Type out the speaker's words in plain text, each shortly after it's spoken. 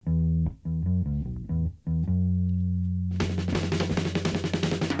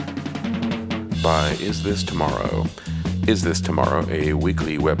by Is This Tomorrow? Is This Tomorrow, a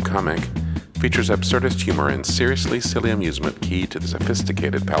weekly webcomic, features absurdist humor and seriously silly amusement key to the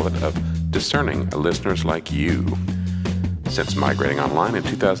sophisticated palate of discerning listeners like you. Since migrating online in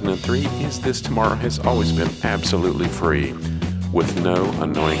 2003, Is This Tomorrow has always been absolutely free, with no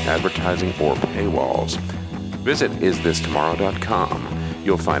annoying advertising or paywalls. Visit isthistomorrow.com.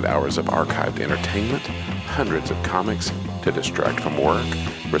 You'll find hours of archived entertainment, hundreds of comics to distract from work,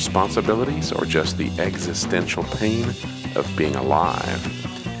 responsibilities, or just the existential pain of being alive.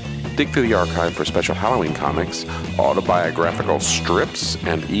 Dig through the archive for special Halloween comics, autobiographical strips,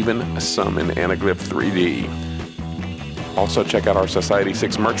 and even some in Anaglyph 3D. Also check out our Society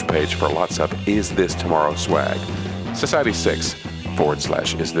 6 merch page for lots of Is This Tomorrow swag. Society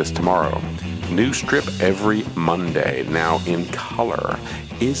 6/Is This Tomorrow. New strip every Monday, now in color.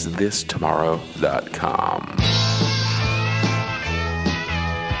 isthistomorrow.com.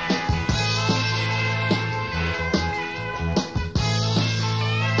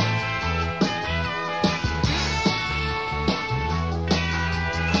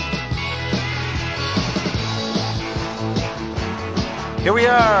 Here we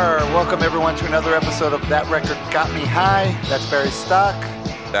are. Welcome everyone to another episode of That Record Got Me High. That's Barry Stock.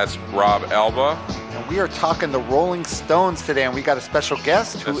 That's Rob Elba. And we are talking the Rolling Stones today, and we got a special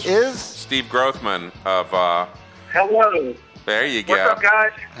guest who is Steve Grothman of Hello. There you go. What's up,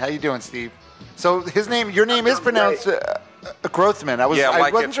 guys? How you doing, Steve? So your name is pronounced Grothman. I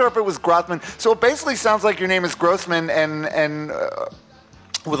wasn't sure if it was Grothman. So it basically sounds like your name is Grothman and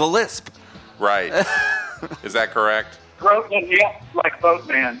with a lisp. Right. Is that correct? Grothman, yeah, like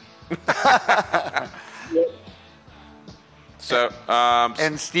Boatman. So,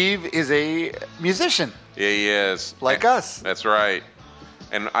 and Steve is a musician. Yeah, he is. Like us. That's right.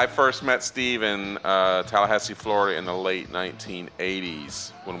 And I first met Steve in Tallahassee, Florida in the late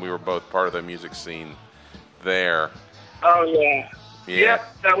 1980s when we were both part of the music scene there. Oh, yeah. Yeah.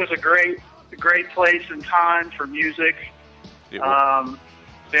 Yep, that was a great place and time for music.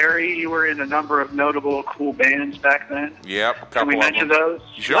 Barry, you were in a number of notable cool bands back then. Yep, a couple Can we mention those?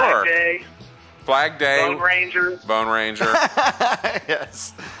 Sure. Flag Day. Bone Ranger.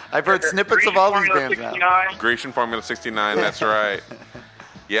 Yes. I've heard snippets of all these bands 69. now. Grecian Formula 69, that's right.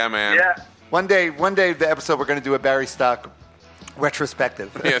 Yeah, man. Yeah. One day, the episode, we're going to do a Barry Stock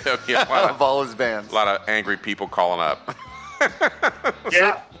retrospective yeah, of all his bands. A lot of angry people calling up.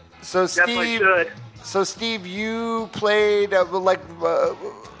 Yeah. So Definitely Steve, should. So Steve, you played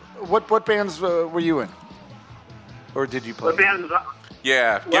what bands were you in, or did you play? What bands?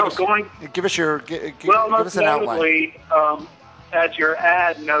 Yeah. Give us an outline. Notably, as your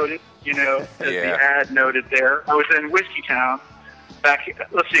ad noted, the ad noted there, I was in Whiskey Town.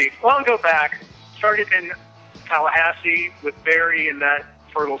 I'll go back. Started in Tallahassee with Barry in that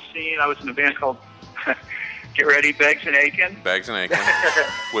fertile scene. I was in a band called Get Ready, Beggs and Aiken. Beggs and Aiken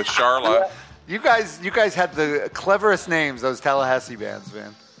with Charlotte. You guys had the cleverest names, those Tallahassee bands,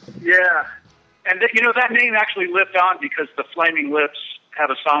 man. Yeah. And that name actually lived on because the Flaming Lips have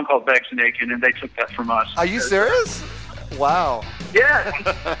a song called Beggs and Aiken, and they took that from us. Are you serious? Wow. Yeah.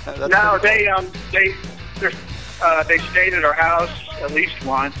 No, they stayed at our house at least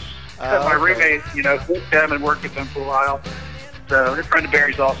once. My roommate, booked them and worked with them for a while. So a friend of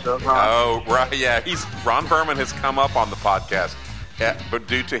Barry's also, Ron. Oh, right, yeah. Ron Berman has come up on the podcast, but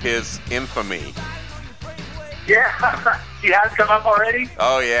due to his infamy. Yeah, he has come up already?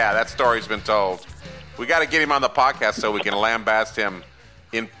 Oh, yeah, that story's been told. We got to get him on the podcast so we can lambast him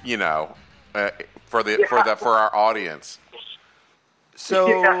for our audience.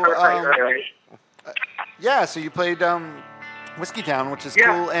 So, right. So you played Whiskey Town, which is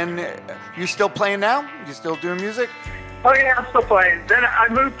cool, and you still playing now? You still doing music? Oh yeah, I'm still playing. Then I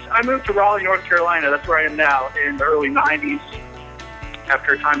moved to Raleigh, North Carolina. That's where I am now in the early '90s.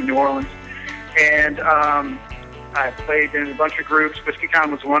 After a time in New Orleans, and I played in a bunch of groups. Whiskey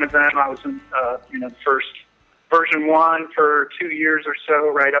Town was one of them. I was in the first version 1 for 2 years or so,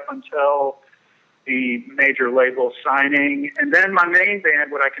 right up until the major label signing. And then my main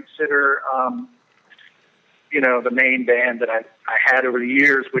band, what I consider, the main band that I had over the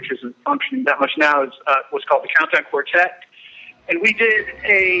years, which isn't functioning that much now, was called the Countdown Quartet. And we did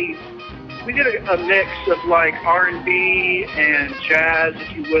a mix of like R&B and jazz,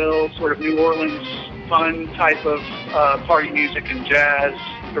 if you will, sort of New Orleans fun type of party music and jazz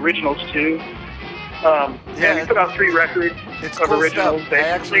originals too. And we put out 3 records of cool originals.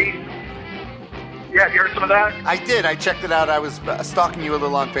 Stuff. Yeah, have you heard some of that? I did. I checked it out. I was stalking you a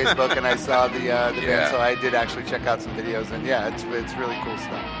little on Facebook, and I saw the band, so I did actually check out some videos. And it's really cool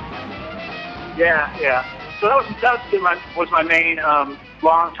stuff. Yeah. So that was my main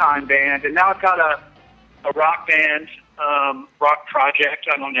longtime band, and now I've got a rock band, rock project.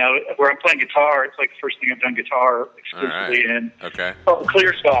 I don't know, where I'm playing guitar. It's like the first thing I've done guitar exclusively in. Okay. Called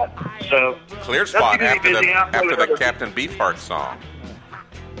Clear Spot. So Clear Spot after the Captain Beefheart song.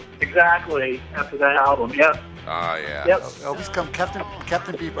 Exactly, after that album. Yep. Oh yeah. Yep. Always come Captain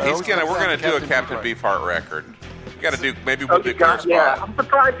Beefheart. We're gonna do a Captain Beefheart record. Got to do. Maybe we'll do Clear Spot. Yeah, I'm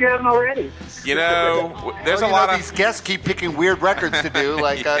surprised you haven't already. You know, there's a lot of these guests keep picking weird records to do.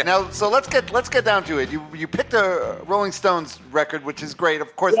 Like now, so let's get down to it. You picked a Rolling Stones record, which is great.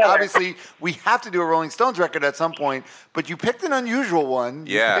 Of course, obviously, we have to do a Rolling Stones record at some point. But you picked an unusual one.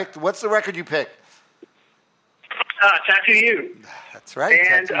 What's the record you picked? Tattoo You. That's right.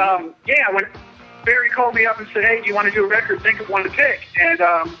 And when Barry called me up and said, "Hey, do you want to do a record? Think of one to pick." And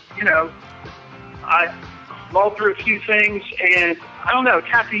I mulled through a few things, and I don't know,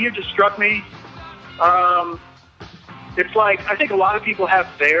 Tattoo You just struck me. It's like, I think a lot of people have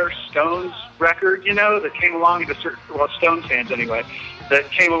their Stones record, that came along at a certain, Stones fans anyway,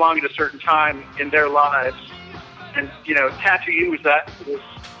 that came along at a certain time in their lives. And, Tattoo You was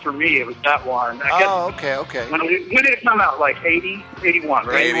for me, it was that one. I guess, okay. When did it come out? Like 80, 81,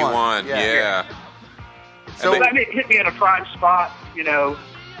 right? 81, yeah. So that hit me in a prime spot, in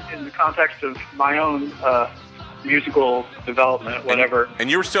the context of my own musical development, whatever. And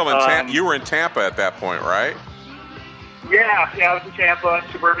you were still in you were in Tampa at that point, right? Yeah, I was in Tampa,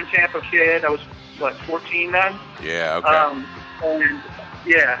 suburban Tampa kid. I was 14 then. Yeah, okay. And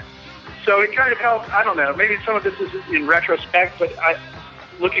so it kind of helped. I don't know. Maybe some of this is in retrospect, but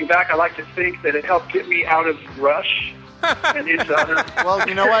looking back, I like to think that it helped get me out of Rush. Well,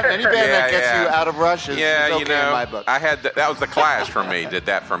 you know what? Any band that gets you out of Rush is okay in my book. I had that was the Clash for me. Did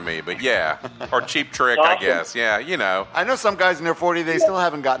that for me, but or Cheap Trick, awesome. I guess. Yeah, I know some guys in their 40s, they still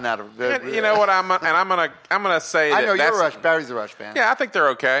haven't gotten out of it. You know what? I'm gonna say that. I know you're a Rush. Barry's a Rush fan. Yeah, I think they're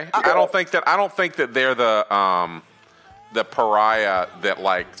okay. I don't think that they're the pariah that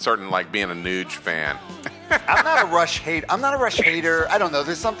certain being a Nuge fan. I'm not a Rush hater. I don't know.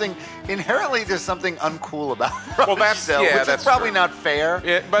 There's something uncool about Rush. Well, that's probably true. not fair.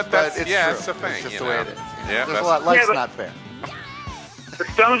 Yeah, but it's true. It's a thing. It's just the way it is. Yeah, there's a lot. Life's not fair. The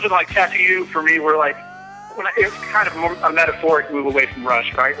Stones and Tattoo You for me were it's kind of a metaphoric move away from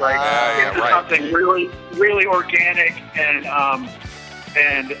Rush, right? Something really, really organic and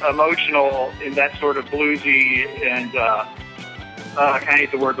emotional in that sort of bluesy and I can't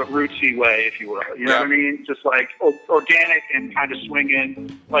use the word, but rootsy way, if you will. You know what I mean? Just organic and kind of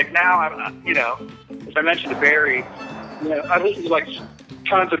swinging. Now, as I mentioned to Barry, I listen to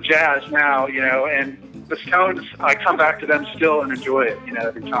tons of jazz now, and the Stones, I come back to them still and enjoy it,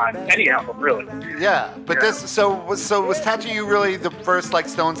 every time. Any album, really. Yeah, but was Tattoo You really the first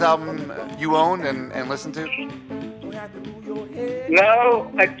Stones album you owned and listened to?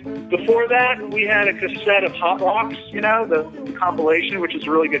 No, before that we had a cassette of Hot Rocks, the compilation, which is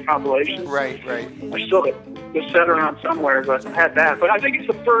a really good compilation. Right. I still have the cassette around somewhere, but I had that. But I think it's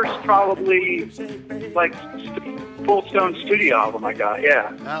the first probably full Stone studio album I got.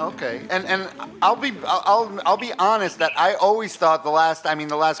 Yeah. Oh, okay. And I'll be honest that I always thought the last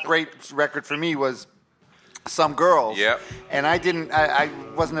great record for me was Some Girls. Yep. And I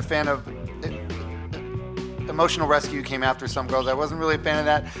wasn't a fan of Emotional Rescue came after Some Girls. I wasn't really a fan of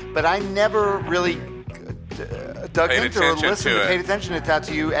that, but I never really dug into or paid attention to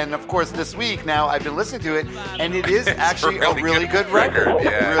Tattoo You. And of course, this week now I've been listening to it, and it is actually a really good record.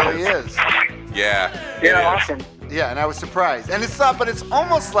 Yeah. It really is. Yeah. Awesome. Yeah, and I was surprised. And it's not, but it's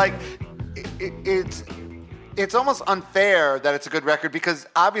almost like it's almost unfair that it's a good record because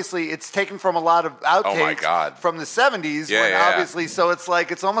obviously it's taken from a lot of outtakes from the 70s. Obviously, so it's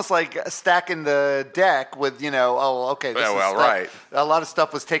almost like stacking the deck with, this is stuff. Right. A lot of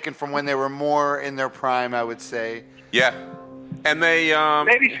stuff was taken from when they were more in their prime, I would say. Yeah. And they...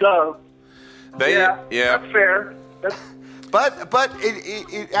 maybe so. Yeah. That's fair. But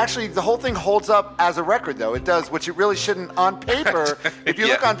it actually, the whole thing holds up as a record, though. It does, which it really shouldn't on paper. If you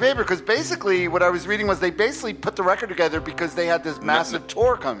look on paper, because basically what I was reading was they basically put the record together because they had this massive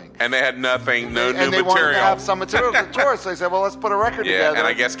tour coming. And they had nothing, no new material. And they wanted to have some material for the tour, so they said, well, let's put a record together. And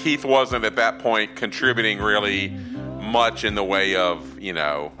I guess Keith wasn't at that point contributing really much in the way of,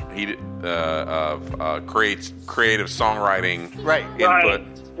 creative songwriting input.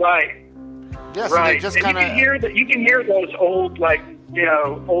 Right. Yeah, so right. They just and you can hear those old,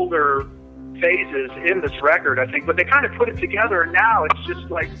 older phases in this record, I think. But they kind of put it together, and now it's just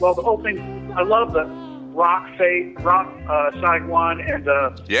the whole thing. I love the rock side 1 and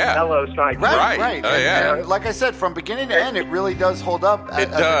the mellow side 2. Right. Oh, yeah. And like I said, from beginning to end, it really does hold up.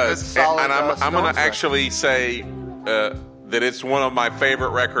 It does. And I'm going to actually say that it's one of my favorite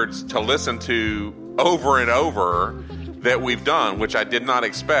records to listen to over and over that we've done, which I did not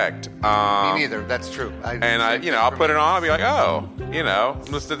expect. Me neither. That's true. I'll put it on. I'll be like,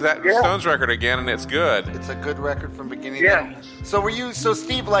 listen to that Stones record again, and it's good. It's a good record from beginning to end. So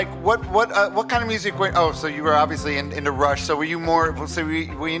Steve, like, what kind of music? So you were obviously into Rush. So were you more? So were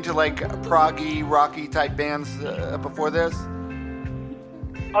you into like proggy, rocky type bands before this?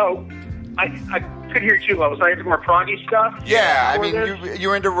 Oh, I couldn't hear you too well. Was I into more proggy stuff? Yeah, I mean, you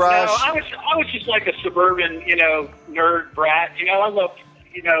were into Rush. No, I was just like a suburban, nerd brat. I loved,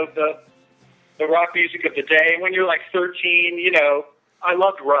 the rock music of the day. When you're like 13, I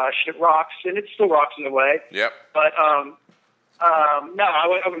loved Rush. It rocks, and it still rocks in a way. Yep. But no, I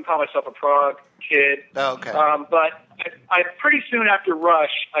wouldn't call myself a prog kid. Oh, okay. But I pretty soon after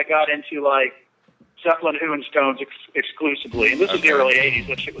Rush, I got into like Zeppelin, Who, and Stones exclusively. And this is the early 80s.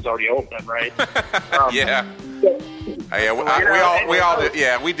 That shit was already old then, right? Yeah. We all did.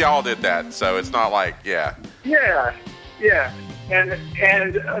 Yeah, we all did that. So it's not like, Yeah.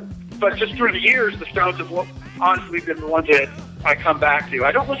 But just through the years, the Stones have honestly been the ones that I come back to.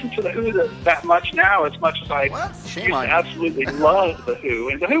 I don't listen to the Who that much now, as much as I used to absolutely love the Who.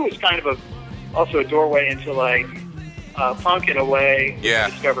 And the Who was kind of also a doorway into like punk in a way. Yeah. I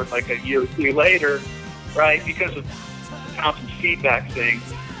discovered like a year or two later, right? Because of Townsend's feedback thing.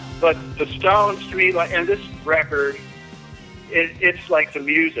 But the Stones, to me, like, and this record, it's like the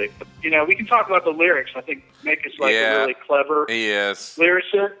music. We can talk about the lyrics. I think make us like a really clever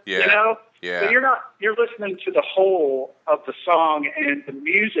lyricist. Yeah. But you're listening to the whole of the song and the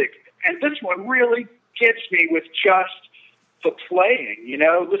music. And this one really gets me with just the playing.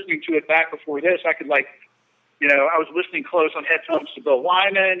 Listening to it back before this, I could like. I was listening close on headphones to Bill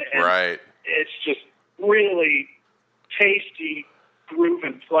Wyman, and it's just really tasty,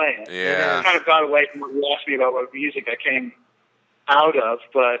 grooving playing. Yeah. It kind of got away from what you asked me about what music I came out of,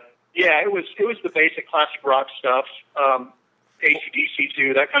 but yeah, it was the basic classic rock stuff, AC/DC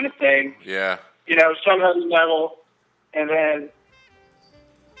too, that kind of thing. Yeah. Some heavy metal, and then,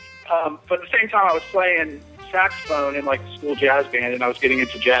 but at the same time, I was playing saxophone in like the school jazz band, and I was getting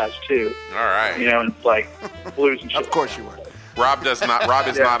into jazz too. All right. And like blues and shit. Of course you were. Rob is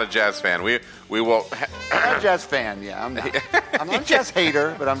not a jazz fan. We will. I'm not a jazz fan. Yeah, I'm not. I'm not a jazz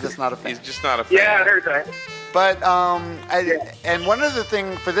hater, but I'm just not a fan. He's just not a fan. Yeah, I heard that. But and one other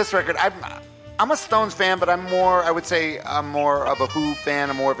thing for this record, I'm a Stones fan, but I would say I'm more of a Who fan.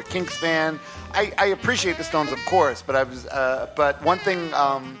 I'm more of a Kinks fan. I appreciate the Stones, of course, but one thing.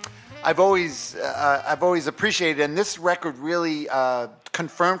 I've always appreciated, and this record really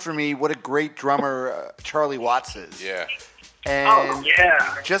confirmed for me what a great drummer Charlie Watts is. Yeah. And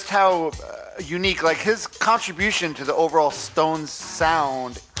just how unique, like his contribution to the overall Stones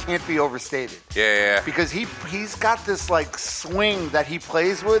sound can't be overstated. Yeah. Because he's got this like swing that he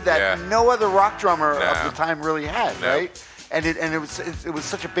plays with that no other rock drummer of the time really had, right? And it was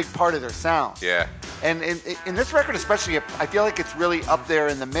such a big part of their sound. Yeah. And in this record especially, I feel like it's really up there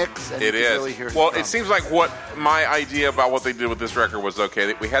in the mix. And it is. Really hear it seems like what my idea about what they did with this record was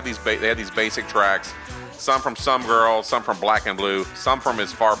they had these basic tracks, some from Some Girl, some from Black and Blue, some from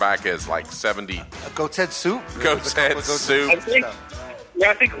as far back as like 70. Goat's Head Soup. Goat's Head Soup.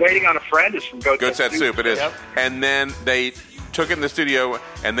 I think Waiting on a Friend is from Goat's Head Soup. It is. Yep. And then they took it in the studio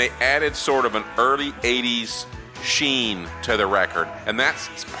and they added sort of an early 80s sheen to the record, and that's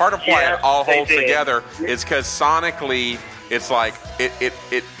part of why it all holds together. Is because sonically it's like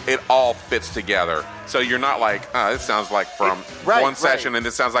it all fits together. So you're not like, it sounds like from one session and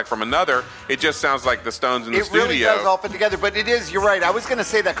it sounds like from another. It just sounds like the Stones in the studio. It really does all fit together. But it is, you're right. I was going to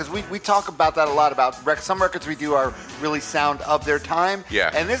say that because we talk about that a lot. About some records we do are really sound of their time. Yeah.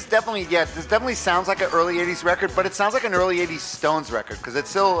 And this definitely sounds like an early 80s record, but it sounds like an early 80s Stones record because it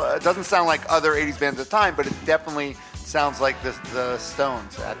still doesn't sound like other 80s bands at the time, but it definitely sounds like the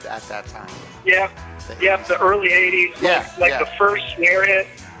Stones at that time. Yeah. The early 80s. Like the first snare hit.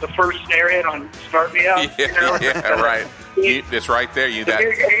 The first snare hit on Start Me Up. Right. It's right there. The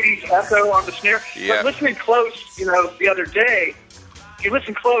big 80s echo on the snare. Yeah. But listening close, the other day, if you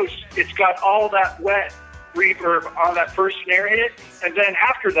listen close, it's got all that wet reverb on that first snare hit, and then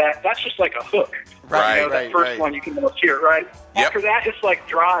after that, that's just like a hook. Right. That first one you can almost hear, right? Yep. After that, it's like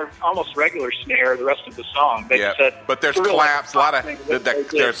dry, almost regular snare the rest of the song. But there's claps,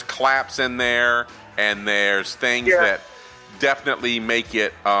 there's claps in there, and there's things that definitely make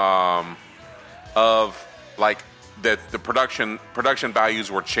it of like the production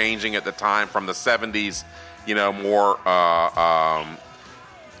values were changing at the time from the 70s, more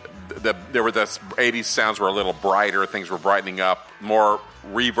there were the 80s sounds were a little brighter, things were brightening up, more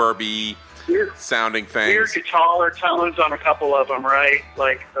reverby sounding things. Weird guitar tones on a couple of them, right?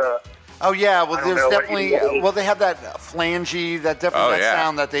 Like oh yeah, well there's definitely they have that flangey, that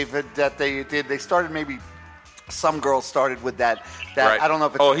sound that they did. They started maybe. Some girls started with that. Right. I don't know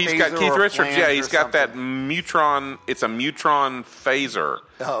if it's a he's got Keith Richards. Yeah, he's got something. that Mutron. It's a Mutron phaser.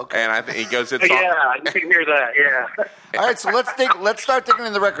 Oh, okay. And I think he goes. It's yeah, you can hear that. Yeah. All right, so let's start digging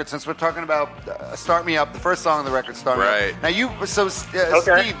in the record since we're talking about "Start Me Up," the first song on the record. "Start Me Up." Now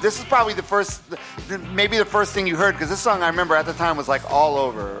Steve, this is probably maybe the first thing you heard because this song I remember at the time was like all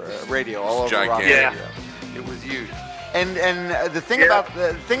over radio, all over rock radio. It was huge. And the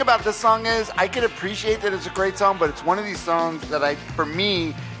thing about this song is I can appreciate that it's a great song, but it's one of these songs that for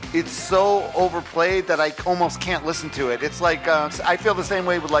me, it's so overplayed that I almost can't listen to it. It's like I feel the same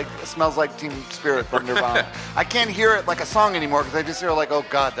way with like "Smells Like Teen Spirit" from Nirvana. I can't hear it like a song anymore because I just hear like, oh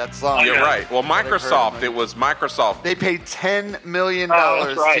God, that song. You're right. Well, Microsoft, it was Microsoft. They paid $10 million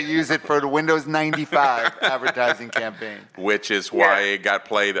to use it for the Windows 95 advertising campaign, which is why it got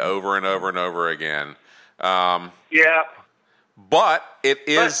played over and over and over again. But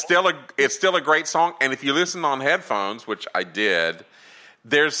it's still a great song, and if you listen on headphones, which I did,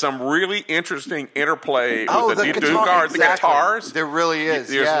 there's some really interesting interplay with the guitars. There really is.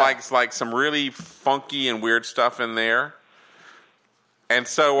 There's like some really funky and weird stuff in there, and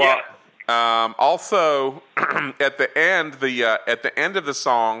so also at the end of the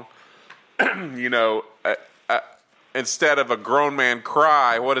song, instead of a grown man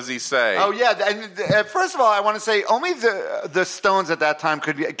cry, what does he say? Oh, yeah. And first of all, I want to say only the Stones at that time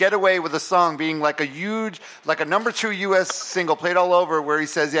could get away with a song being like a number 2 U.S. single played all over where he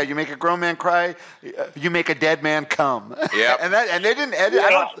says, you make a grown man cry, you make a dead man come. Yeah. and they didn't edit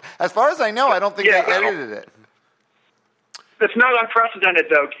as far as I know, I don't think they edited it. It's not unprecedented,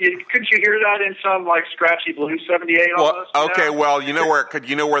 though. Couldn't you hear that in some like scratchy blues 78 almost? Okay, well, you know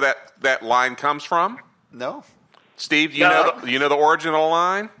where that line comes from? No. Steve, you know the original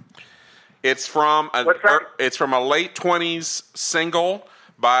line? It's from a late 20s single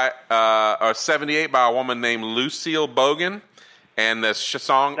by 78 by a woman named Lucille Bogan, and the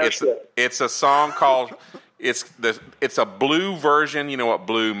song it's a song called it's a blue version. You know what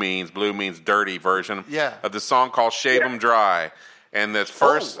blue means? Blue means dirty version of the song called "Shave 'Em Dry," and the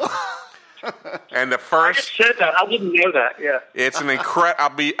first. And the first, I just said that. I didn't know that. Yeah, it's an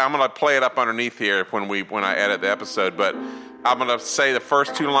incredible. I'm going to play it up underneath here when I edit the episode. But I'm going to say the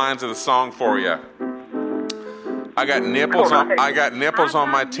first 2 lines of the song for you. I got nipples on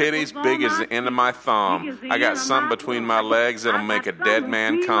my titties, big as the end of my thumb. I got something between my legs that'll make a dead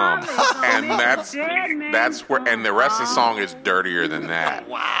man come. And that's where. And the rest of the song is dirtier than that.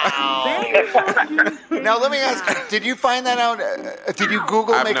 Wow. Now let me ask you: did you find that out? Did you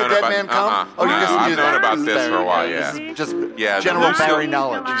Google "make a dead man come"? Oh, you just I've known about this for a while. Yeah, this is just general Barry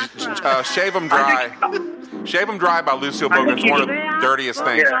knowledge. "Shave 'Em Dry." "Shave 'Em Dry" by Lucille Bogan is one of the dirtiest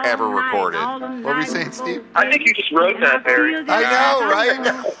things ever recorded. What were you saying, Steve? I think you just wrote that, Barry. I know, right?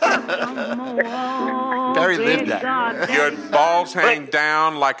 Barry lived that. Your balls hang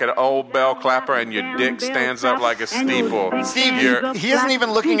down like an old bell clapper, and your dick stands up like a steeple. Steve, he isn't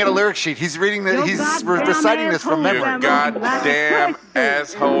even looking at a lyric sheet. He's reading he's reciting this from memory. Your goddamn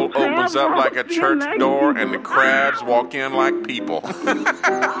asshole opens up like a church door, and the crabs walk in like people.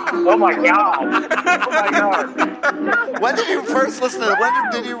 Oh my God! When did you first listen to it?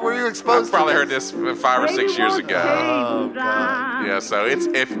 Were you exposed to it? I probably heard this 5 or 6 years ago. Oh, God. Yeah, so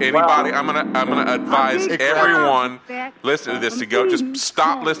if anybody, I'm gonna advise everyone listening to this to go just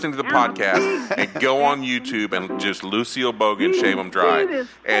stop listening to the podcast and go on YouTube and just Lucille Bogan "Shave 'Em Dry,"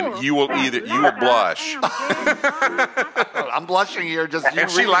 and you will blush. I'm blushing here. And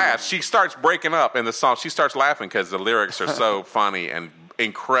she laughs. She starts breaking up in the song. She starts laughing because the lyrics are so funny and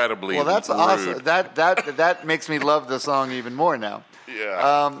incredibly that's rude. Awesome. That makes me love the song even more now. Yeah.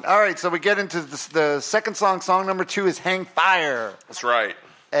 All right, so we get into the second song. Song number 2 is "Hang Fire." That's right.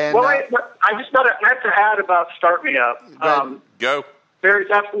 And I have to add about "Start Me Up." Go. Barry's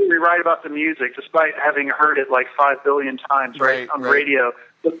absolutely right about the music, despite having heard it like 5 billion times on radio.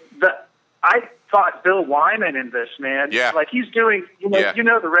 I thought Bill Wyman in this, man. Yeah. Like he's doing,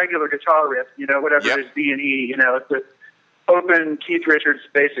 the regular guitar riff, whatever it is, B&E, the open Keith Richards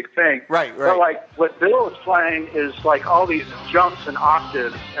basic thing. Right. But like what Bill is playing is like all these jumps and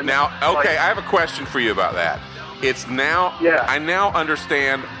octaves. And now, okay, I have a question for you about that. It's now, I now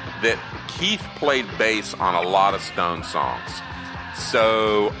understand that Keith played bass on a lot of Stone songs.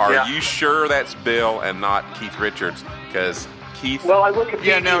 So, are Yeah. you sure that's Bill and not Keith Richards? Because Keith. Well, I look at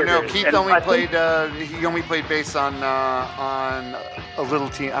Yeah, no. Keith Keith only played. He only played bass on a little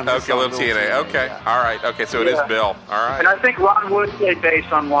team. Okay, Little TNA. Okay, yeah. all right. Okay, so it is Yeah. Bill. All right. And I think Ron Wood played bass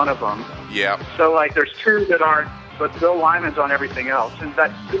on one of them. Yeah. So like, there's two that aren't, but Bill Wyman's on everything else. And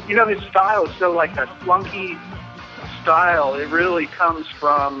that, you know, his style is so like that flunky style. It really comes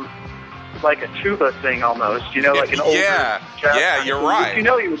from like a tuba thing almost. You know, like an older Yeah. jazz Yeah, kind you're of thing, right. which you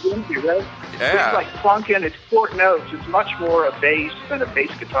know he was into, right? Yeah. It's like plunking. It's four notes. It's much more a bass than a bass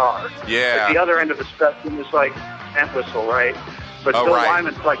guitar. Yeah. At the other end of the spectrum is like ant whistle, right? But Oh, Bill right.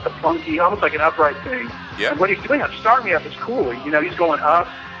 Wyman's like the plunky, almost like an upright thing. Yep. And what he's doing on Start Me Up is cool. You know, he's going up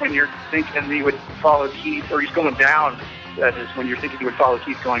when you're thinking he would follow Keith, or he's going down. That is when you're thinking he would follow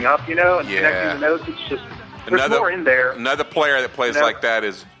Keith going up, you know, and Yeah. connecting the notes. It's just, there's more in there. Another player that plays You know? like that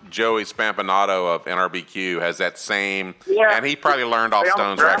is Joey Spampinato of NRBQ. Has that same, Yeah. and he probably learned off They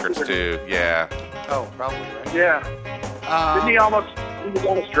Stones almost records drafted too. Yeah. Oh, probably right. Yeah. Didn't he was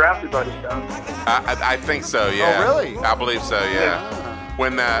almost drafted by the Stones. I think so. Yeah. Oh, really? I believe so. Yeah.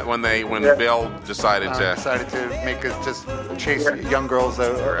 When Yeah. Bill decided to. Decided to make it just chase young girls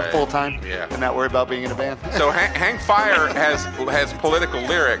Right. full time Yeah. and not worry about being in a band. So Hang Fire has political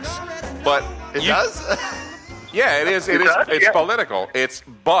lyrics, but It does. Yeah, it is. It does, It's yeah. political.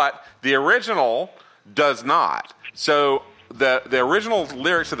 But the original does not. So the original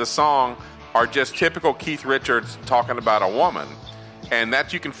lyrics of the song are just typical Keith Richards talking about a woman, and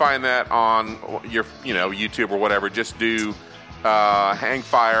that you can find that on your YouTube or whatever. Just do Hang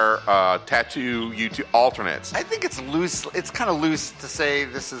Fire tattoo YouTube alternates. I think it's loose. It's kind of loose to say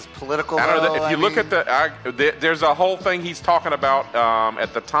this is political. I don't know. though. If you look at there's a whole thing he's talking about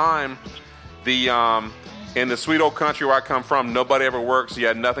at the time. In the sweet old country where I come from, nobody ever works.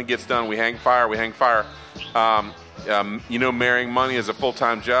 Yeah, nothing gets done. We hang fire. We hang fire. Marrying money is a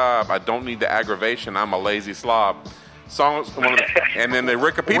full-time job. I don't need the aggravation. I'm a lazy slob. And then the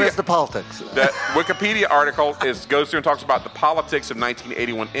Wikipedia. Where's the politics? The Wikipedia article goes through and talks about the politics of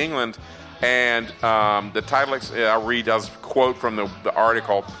 1981 England, and the title. I'll quote from the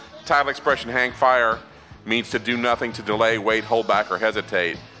article. Title expression "hang fire" means to do nothing, to delay, wait, hold back, or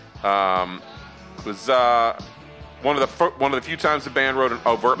hesitate. It was one of the few times the band wrote an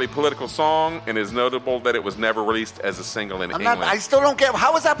overtly political song, and it is notable that it was never released as a single in England. I still don't get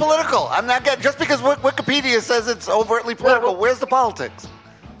how is that political. I'm not getting just because Wikipedia says it's overtly political. Where's the politics?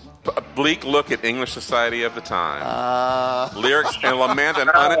 Bleak look at English society of the time. Lyrics and lament an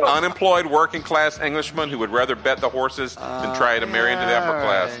unemployed working class Englishman who would rather bet the horses than try to marry into the upper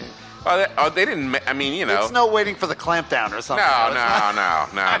class. They didn't. I mean, It's no waiting for the clampdown or something.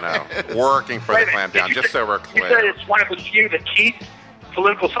 No. Working for the clampdown, just so we're You said clear. it's one of the few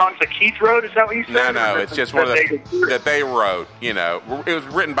political songs that Keith wrote. Is that what you said? No, it's just one of the that they wrote. It was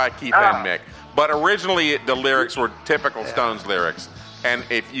written by Keith and Mick, but originally the lyrics were typical Stones lyrics, and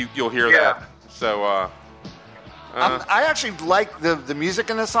if you'll hear that. So. I actually like the music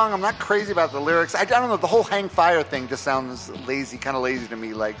in this song. I'm not crazy about the lyrics. I don't know. The whole "hang fire" thing just sounds lazy, kind of lazy to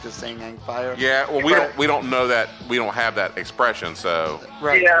me. Like just saying "hang fire." Yeah, well, we don't know that. We don't have that expression, so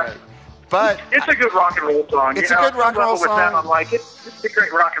Right. Yeah. Right. But It's a good rock and roll song. It's a good rock and roll with them, song. I'm like, it's a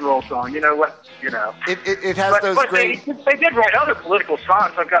great rock and roll song. You know what? it has those but great. they did write other political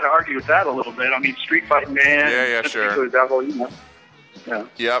songs. I've got to argue with that a little bit. I mean, Street Fighting Man. Yeah, Sympathy sure. for the Devil, you know. Yeah.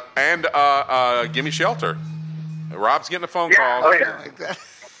 Yep, and Gimme Shelter. Rob's getting a phone call. Oh, yeah. Like that.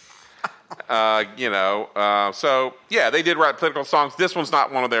 So yeah, they did write political songs. This one's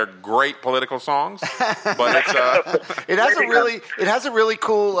not one of their great political songs, but it's It has a really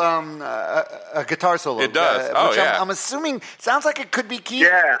cool a guitar solo. It does. Which I'm assuming sounds like it could be Keith.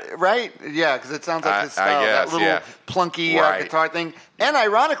 Yeah. Right. Yeah, because it sounds like his style, guess, that little yeah. plunky Right. guitar thing. And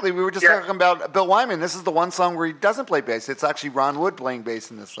ironically, we were just talking about Bill Wyman. This is the one song where he doesn't play bass. It's actually Ron Wood playing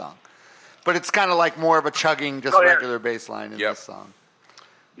bass in this song. But it's kind of like more of a chugging, just regular bass line in this song.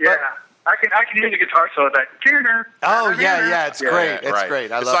 Yeah. I can hear the guitar solo that. Oh yeah, it's great. It's right.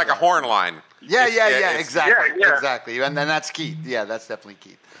 great. I it's love like that. a horn line. Yeah, It's- exactly, Yeah. exactly. And then that's Keith. Yeah, that's definitely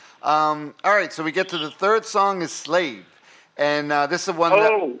Keith. All right, so we get to the third song is Slave. And this is one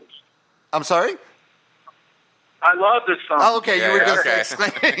that... I'm sorry? I love this song. Oh, okay, you were just okay.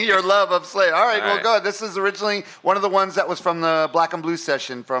 explaining your love of Slave. All right, All well, right. good. This is originally one of the ones that was from the Black and Blue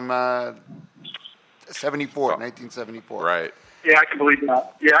session from 1974. Right. Yeah, I can believe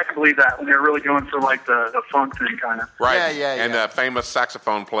that. When they're really going for like the funk thing, kind of. Right. Yeah. And famous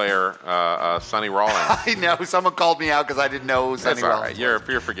saxophone player Sonny Rollins. I know. Someone called me out because I didn't know who Sonny That's all Rollins right. was.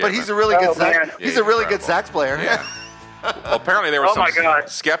 You're forgiven. But he's a really good Oh, sax. man. He's Yeah, a really good incredible. sax player. Yeah. Well, apparently there was some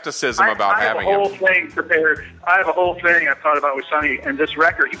skepticism about having him. I have a whole thing prepared. I have a whole thing I thought about with Sonny and this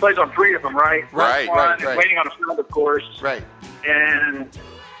record. He plays on 3 of them, right? Right. And Waiting on a Friend, of course. Right. And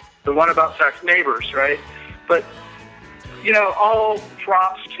the one about sex neighbors, right? But, all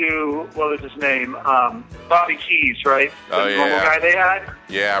props to, what was his name? Bobby Keys, right? Oh, the normal guy they had.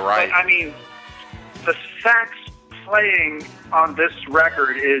 Yeah, right. But, I mean, the sax playing on this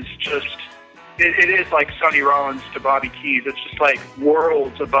record is just... It is like Sonny Rollins to Bobby Keys. It's just like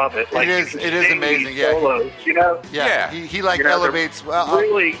worlds above it. Like it is amazing. Yeah. Solos, Yeah. He elevates.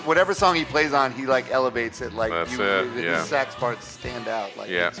 Really, whatever song he plays on, he elevates it. Like that's it. The sax parts stand out.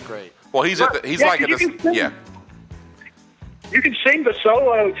 Like it's great. Well, he's like at this. Yeah. You can sing the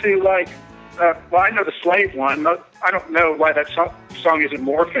solo to I know the Slave one. I don't know why that song isn't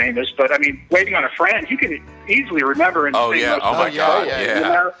more famous, but I mean, Waiting on a Friend, you can easily remember and sing those Oh my songs. God!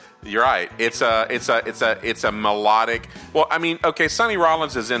 Yeah. You're right. It's a melodic. Well, I mean, okay, Sonny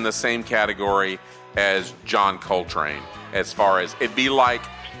Rollins is in the same category as John Coltrane as far as it'd be like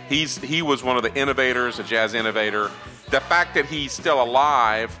he was one of the innovators, a jazz innovator. The fact that he's still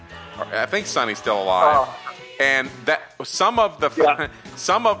alive, I think Sonny's still alive. And that sometimes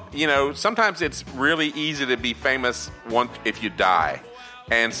it's really easy to be famous if you die.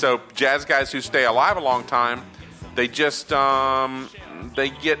 And so jazz guys who stay alive a long time, they just you don't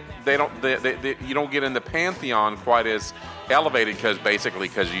get in the pantheon quite as elevated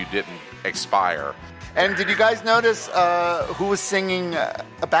because you didn't expire. And did you guys notice who was singing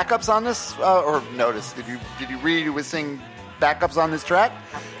backups on this? Or notice? Did you read who was singing backups on this track?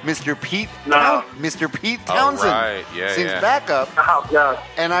 Mr. Pete Townsend sings backup. Oh God!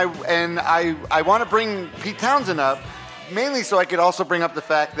 And I want to bring Pete Townsend up mainly so I could also bring up the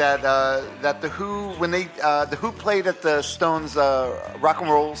fact that the Who, when the Who played at the Stones Rock and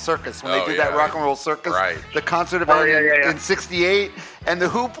Roll Circus, when they did that Rock and Roll Circus, the concert event in '68, and the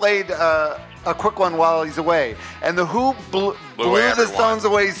Who played a quick one while he's away, and the Who blew the Stones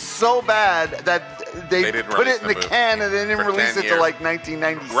away so bad that they put it in the can and they didn't release it till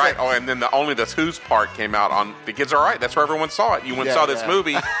 1996. Right. Oh, and then only the Who's part came out on The Kids Are Right. That's where everyone saw it. You went and saw this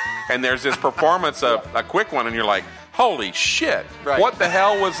movie, and there's this performance of a quick one, and you're like, holy shit! Right. What the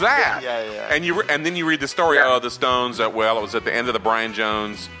hell was that? And then you read the story. Oh, the Stones. It was at the end of the Brian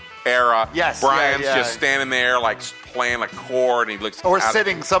Jones era. Yes. Brian's just standing there playing a chord, and he looks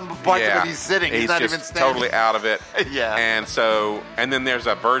sitting. Some part of it he's sitting. He's not just even standing. Totally out of it. And then there's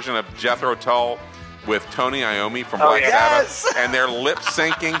a version of Jethro Tull with Tony Iommi from Black Sabbath, and they're lip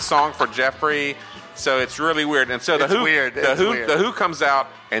syncing song for Jeffrey. So it's really weird. And so the Who comes out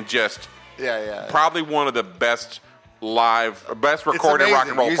and just probably one of the best recorded rock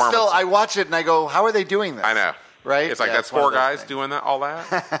and roll performances. I watch it and I go, how are they doing this? I know, right? It's like that's 4 guys doing all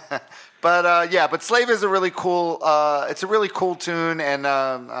that. But Slave is a really cool. It's a really cool tune, and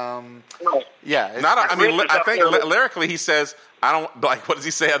I think lyrically he says, I don't like. What does he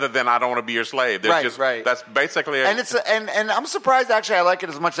say other than I don't want to be your slave? Right. That's basically. And I'm surprised actually I like it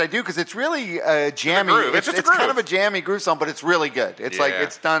as much as I do because it's really jammy. It's kind of a jammy groove song, but it's really good. It's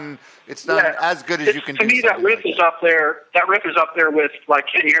it's done as good as you can do. To me, that riff is up there. That riff is up there with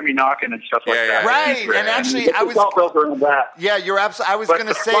Can You Hear Me Knocking and stuff like that. Right. And actually, I was that. Yeah, you're absolutely. I was going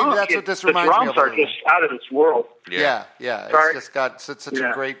to say that's what this reminds me of. The drums are just out of this world. Yeah. It's just got such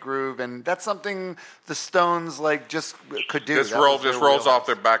a great groove, and that's something the Stones just could do. Just rolls off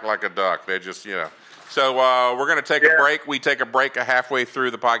their back like a duck. They just So we're going to take a break. We take a break halfway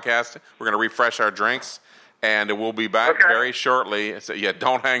through the podcast. We're going to refresh our drinks, and we'll be back very shortly. So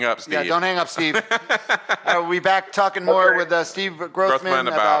don't hang up, Steve. Yeah, don't hang up, Steve. We'll be back talking more with Steve Grothman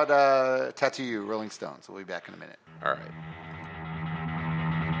about Tattoo, Rolling Stones. We'll be back in a minute. All right.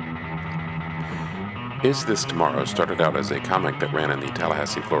 Is This Tomorrow started out as a comic that ran in the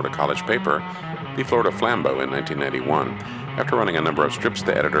Tallahassee, Florida college paper, the Florida Flambeau, in 1991. After running a number of strips,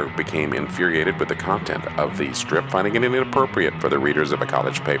 the editor became infuriated with the content of the strip, finding it inappropriate for the readers of a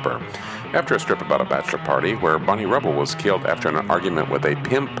college paper. After a strip about a bachelor party where Bonnie Rubble was killed after an argument with a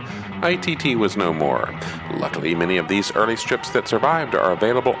pimp, ITT was no more. Luckily, many of these early strips that survived are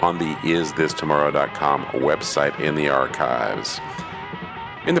available on the isthistomorrow.com website in the archives.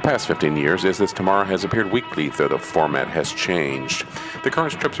 In the past 15 years, Is This Tomorrow has appeared weekly, though the format has changed. The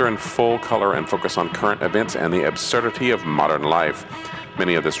current strips are in full color and focus on current events and the absurdity of modern life.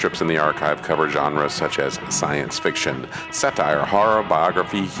 Many of the strips in the archive cover genres such as science fiction, satire, horror,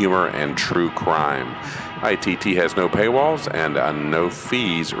 biography, humor, and true crime. ITT has no paywalls and no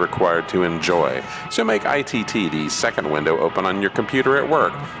fees required to enjoy. So make ITT the second window open on your computer at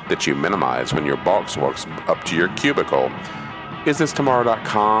work that you minimize when your boss walks up to your cubicle.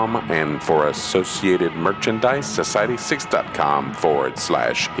 isthistomorrow.com, and for associated merchandise,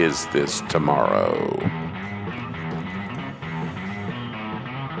 society6.com/isthistomorrow.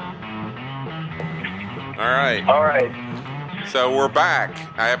 All right. So we're back.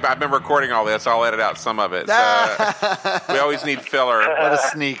 I've been recording all this. I'll edit out some of it. So we always need filler. What a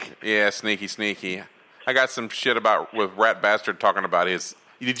sneak. Yeah, sneaky. I got some shit with Rat Bastard talking about his...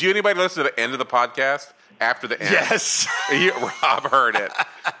 Did anybody listen to the end of the podcast? After the end? Yes. Rob heard it.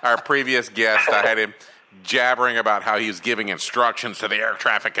 Our previous guest, I had him jabbering about how he was giving instructions to the air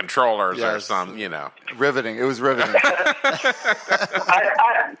traffic controllers or some, Riveting. It was riveting.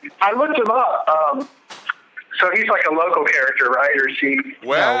 I looked him up. So he's like a local character, right? Or is he?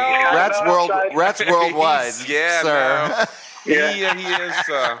 Well, Rat's worldwide, yeah, sir. No. Yeah,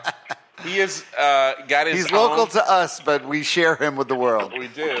 he is got his He's local own... to us, but we share him with the world. We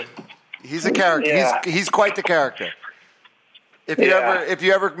do. He's a character. Yeah. He's quite the character. If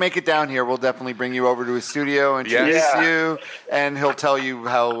you ever make it down here, we'll definitely bring you over to his studio and introduce you, and he'll tell you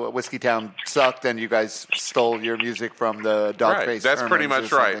how Whiskey Town sucked and you guys stole your music from the Dog-Faced That's Hermans pretty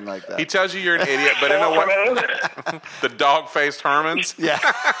much or right. something like that. He tells you you're an idiot, but in a way, the Dog-Faced Hermans. Yeah.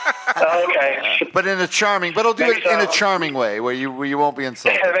 Okay. But in a charming, but he'll do it in a charming way where you won't be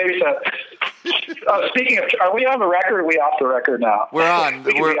insulted. Yeah, maybe so. Speaking of, are we on the record or are we off the record now? We're on.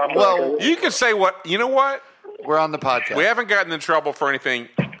 We can be off the record. You can say what, you know what? We're on the podcast. We haven't gotten in trouble for anything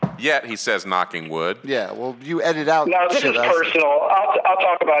yet, he says, knocking wood. Yeah, well, you edit out. No, this is personal. I'll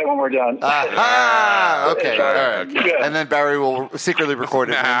talk about it when we're done. Okay, all right. Okay. And then Barry will secretly record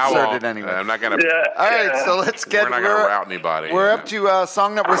it and insert it anyway. I'm not going to. Yeah. All right, so let's get. We're not going to route anybody. We're up to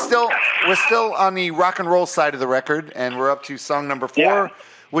song number. We're still on the rock and roll side of the record, and we're up to song number 4,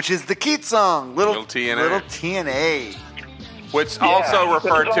 which is the Keats song, Little TNA. Which also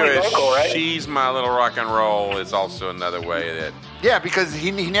referred to as vocal, right? She's My Little Rock and Roll is also another way that... Yeah, because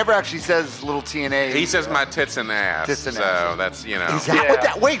he never actually says Little TNA. He says my tits and ass. Tits and so ass. That's, Is that what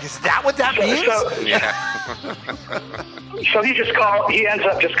that... Wait, is that what that means? So he ends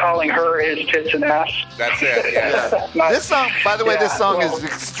up just calling her his tits and ass. That's it, yeah. This song, by the way, this song is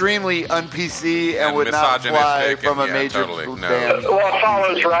extremely un-PC and would not fly from a major band. Well, it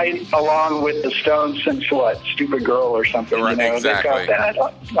follows right along with the Stones since Stupid Girl or something. Right, exactly. They've got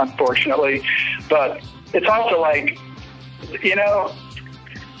that, unfortunately. But it's also like,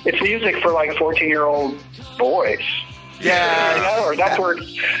 it's music for like 14-year-old boys. Yeah. Or that's where...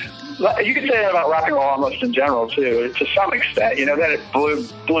 You could say that about rock and roll almost in general, too, to some extent. Then it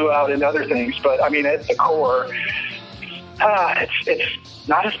blew out into other things. But, I mean, at the core, it's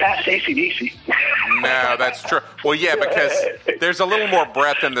not as bad as AC/DC. No, that's true. Well, yeah, because there's a little more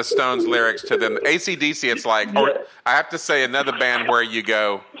breadth in the Stones lyrics to them. AC/DC, it's like, or I have to say another band where you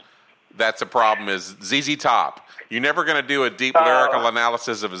go, that's a problem, is ZZ Top. You're never going to do a deep lyrical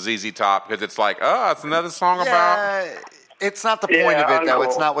analysis of a ZZ Top because it's like, it's another song about... It's not the point of it, though. Uncool.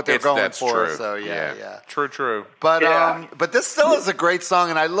 It's not what they're going that's for. True. So yeah. True. But this still is a great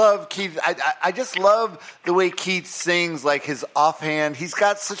song, and I love Keith. I just love the way Keith sings, like his offhand. He's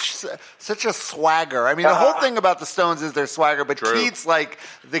got such a swagger. I mean, the whole thing about the Stones is their swagger, but Keith's like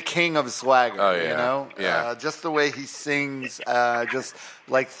the king of swagger. Oh, yeah. Yeah. Just the way he sings, just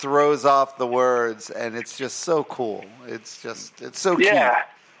like throws off the words, and it's just so cool. It's so cute.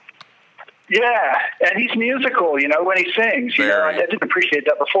 Yeah, and he's musical, when he sings. I didn't appreciate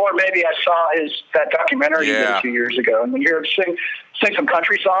that before. Maybe I saw that documentary he did a few years ago, and when you hear him sing some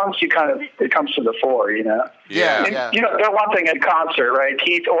country songs, it comes to the fore, Yeah. They're one thing in concert, right?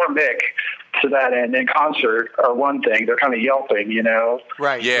 Keith or Mick, to that end, in concert are one thing. They're kind of yelping,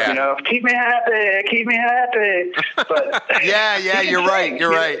 Right. Yeah. Keep me happy. But yeah, you're right.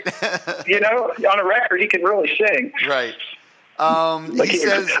 You're right. On a record, he can really sing. Right. He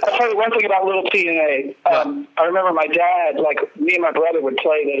says... I'll tell you one thing about Little TNA. I remember my dad, me and my brother would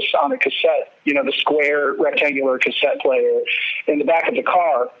play this on a cassette, the square rectangular cassette player in the back of the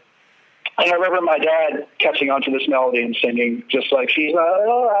car. And I remember my dad catching onto this melody and singing just like, she's a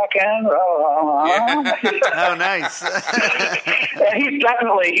rock and roll. Yeah. Oh, nice. And he's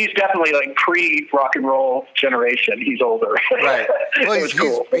definitely like pre-rock and roll generation. He's older. Right. Well,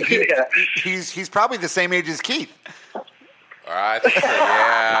 cool. he's probably the same age as Keith. Right.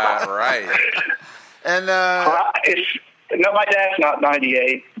 Yeah, right. And my dad's not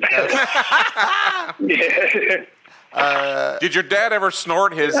 98. Did your dad ever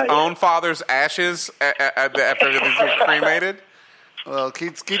snort his own father's ashes after he was cremated? Well,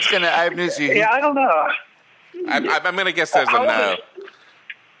 Keith's gonna. I have news for you. I don't know. I'm gonna guess there's a no.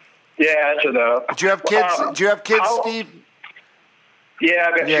 Yeah, it's a no. Do you have kids? Steve? Yeah,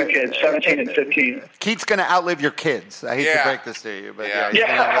 I've got two kids, 17 and 15. Keith's going to outlive your kids. I hate to break this to you, but he's going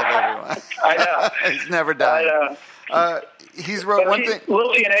to outlive everyone. I know. He's never died. I know. He's wrote one thing.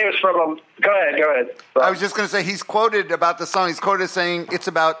 Little TNA was from him. Go ahead. I was just going to say, he's quoted about the song. He's quoted as saying, "It's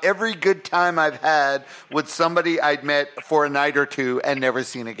about every good time I've had with somebody I'd met for a night or two and never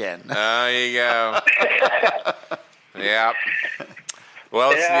seen again." There you go. Yep.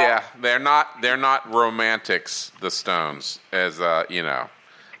 Well, they're not romantics. The Stones, as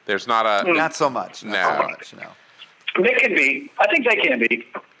there's not a not so much. No. They can be. I think they can be.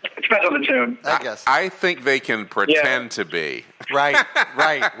 It depends on the tune. I guess. I think they can pretend to be. Right.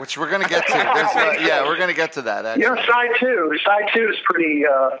 Which we're going to get to. We're going to get to that. Actually. Side two is pretty,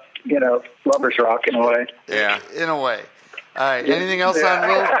 lovers rock in a way. Yeah. In a way. All right. Anything else on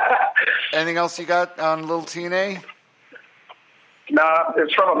Little? Anything else you got on Little TNA? No,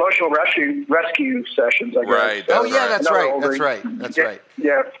 it's from Emotional Rescue Sessions, I guess. Right. That's right.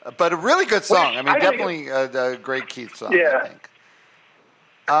 Yeah. But a really good song. Definitely a great Keith song, I think.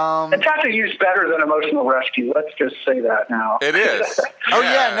 It's actually used better than Emotional Rescue. Let's just say that now. It is. Definitely.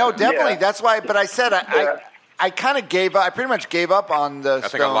 Yeah. That's why. But I said I kind of gave up. I pretty much gave up on the Stones.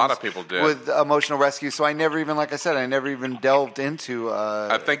 I think a lot of people did with Emotional Rescue. So I never even, like I said, delved into.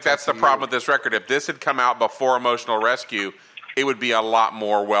 I think that's the problem with this record. If this had come out before Emotional Rescue, it would be a lot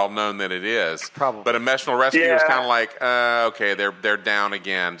more well known than it is. Probably. But Emotional Rescue is kind of like, okay, they're down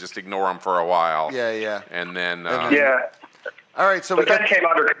again. Just ignore them for a while. Yeah. And then All right, so came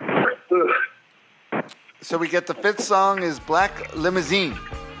under. So we get the fifth song is Black Limousine.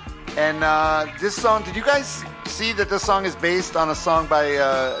 And this song, did you guys see that this song is based on a song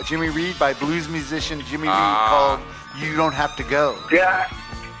by Jimmy Reed, by blues musician Jimmy Reed, called You Don't Have to Go? Yeah.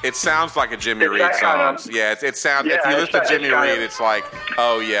 It sounds like a Jimmy Reed song. It sounds. If you listen to Jimmy Reed, it's like,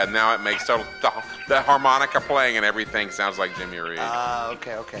 now it makes total. The harmonica playing and everything sounds like Jimmy Reed.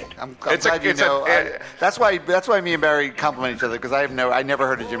 Okay. I'm glad you know. That's why me and Barry compliment each other, because I never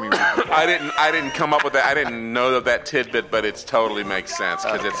heard of Jimmy Reed before. I didn't come up with that. I didn't know that tidbit, but it totally makes sense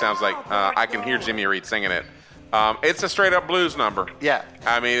because it sounds like I can hear Jimmy Reed singing it. It's a straight up blues number. Yeah.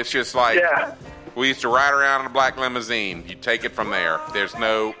 It's just like. Yeah. We used to ride around in a black limousine. You take it from there. There's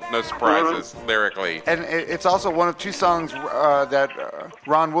no surprises lyrically. And it's also one of two songs that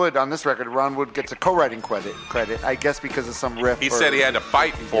Ron Wood, on this record, Ron Wood gets a co-writing credit, I guess because of some riff. He said he had to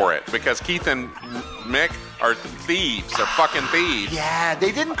fight for it because Keith and Mick are thieves. They're fucking thieves. Yeah,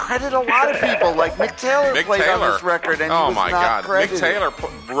 they didn't credit a lot of people. Like Mick Taylor played on this record, and he was not credited. Mick Taylor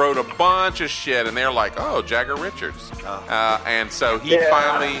wrote a bunch of shit, and they're like, Jagger Richards. And so he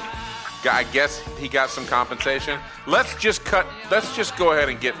finally... I guess he got some compensation. Let's just go ahead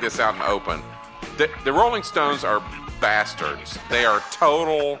and get this out in the open. The Rolling Stones are bastards. They are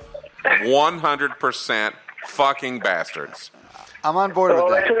total 100% fucking bastards. I'm on board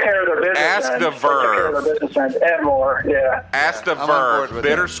with that. They took care of their business. Ask the Verve. And more, yeah. Ask the Verve.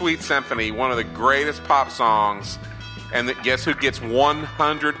 Bittersweet Symphony, one of the greatest pop songs. And guess who gets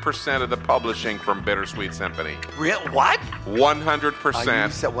 100% of the publishing from Bittersweet Symphony? Real what?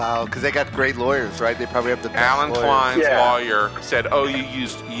 100%. Wow, because they got great lawyers, right? They probably have the best Alan lawyers. Klein's lawyer said,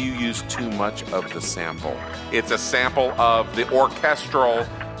 you used too much of the sample. It's a sample of the orchestral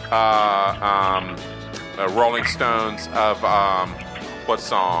Rolling Stones of what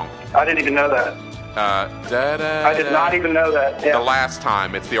song? I didn't even know that. I did not even know that. Yeah. The Last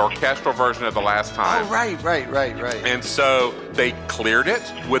Time. It's the orchestral version of The Last Time. Oh, right. And so they cleared it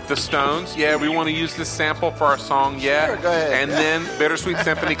with the Stones. Yeah, we want to use this sample for our song. Yeah. Sure, go ahead. And then Bittersweet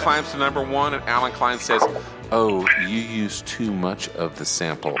Symphony climbs to number one, and Alan Klein says, you used too much of the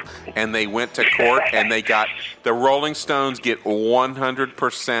sample. And they went to court, and the Rolling Stones get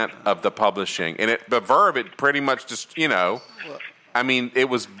 100% of the publishing. And the Verve, it pretty much just, it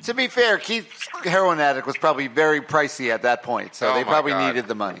was... To be fair, Keith's heroin addict was probably very pricey at that point, so they probably needed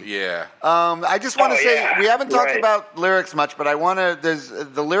the money. Yeah. I just want to say, we haven't talked about lyrics much, but there's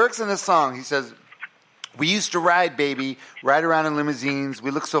the lyrics in this song. He says, "We used to ride, baby, ride around in limousines.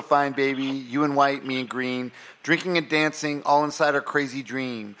 We look so fine, baby, you in white, me in green, drinking and dancing, all inside our crazy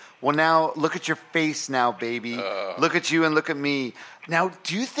dream. Well, now, look at your face now, baby. Look at you and look at me. Now,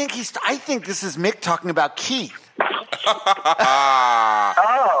 do you think I think this is Mick talking about Keith.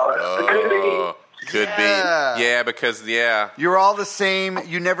 Could be. Yeah, because, You're all the same.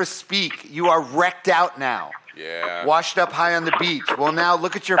 You never speak. You are wrecked out now. Yeah. Washed up high on the beach. Well, now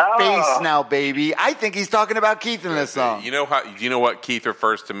look at your face now, baby. I think he's talking about Keith in this song. You know what Keith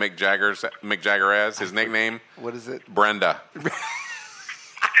refers to Mick Jagger as? His nickname? What is it? Brenda.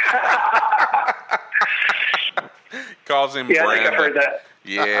 Calls him Brenda. I think I've heard that.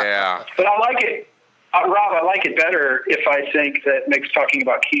 Yeah. But I like it. Rob, I like it better if I think that Mick's talking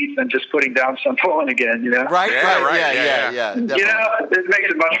about Keith than just putting down some Pullen again, you know? Right. Yeah, Yeah. Definitely. You know, it makes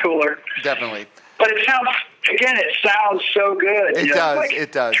it much cooler. Definitely. But it sounds so good. It you know? does. Like,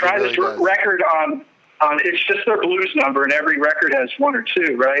 It does. Try It really this does. record on it's just their blues number, and every record has one or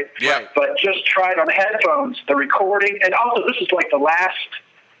two, right? Yeah. But just try it on headphones, the recording, and also this is like the last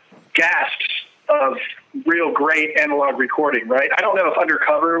gasps of real great analog recording, right? I don't know if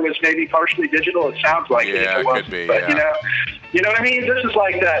Undercover was maybe partially digital. It sounds like it. Yeah, If it wasn't, could be, but yeah. you know what I mean? This is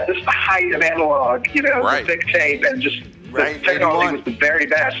like that. This is the height of analog, you know, Right. the thick tape, and just Right, the technology 81. was the very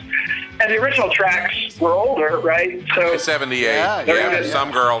best. And the original tracks were older, right? So 78. Yeah, Yeah,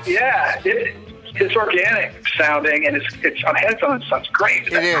 some girls. yeah, it's organic sounding, and it's on headphones. Sounds great.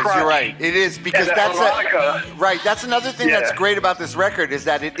 It is. You're right. It is because And that's harmonica. right. That's another thing that's Yeah. great about this record is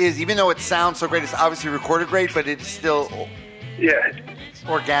that it is, even though it sounds so great, it's obviously recorded great, but it's still Yeah,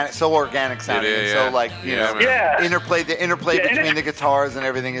 organic, sounding, It is, and so yeah. like you Yeah, know, man. Yeah. the interplay Yeah, and between it- the guitars and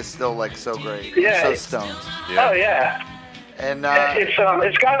everything is still like so great. Yeah. So Stones. Yeah. Oh yeah. And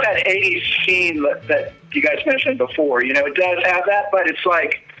It's got that 80s scene that you guys mentioned before. You know, it does have that, but it's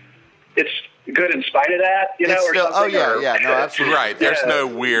like it's good in spite of that. You know, It's or still- something. oh, yeah, no, absolutely. Right. There's Yeah. no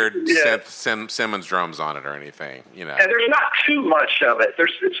weird Yeah. Simmons drums on it or anything, you know. And there's not too much of it.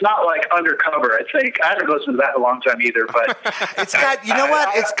 It's not like Undercover. I think I haven't listened to that in a long time either. But it's got, you know what?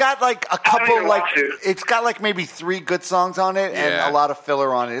 It's got like a I don't couple, even like want to. it's got like maybe 3 good songs on it and Yeah. a lot of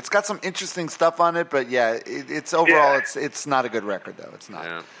filler on it. It's got some interesting stuff on it, but yeah, it's overall, Yeah. it's not a good record though. It's not.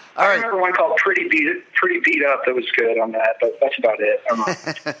 Yeah. All I right. remember one called Pretty Beat Up that was good on that, but that's about it. I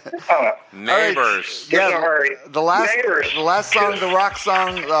don't know. Neighbors. There's no hurry. The last song, Neighbors. the rock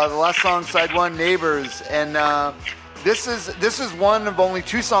song, the last song, side 1, Neighbors, and this is one of only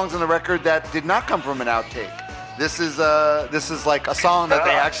 2 songs on the record that did not come from an outtake. This is like a song that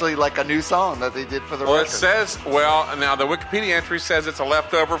they actually, like a new song that they did for the Well, record. it says, now the Wikipedia entry says it's a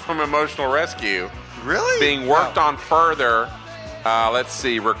leftover from Emotional Rescue, Really? being worked Wow. on further. Let's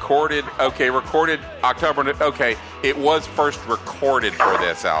see, recorded October. Okay, it was first recorded for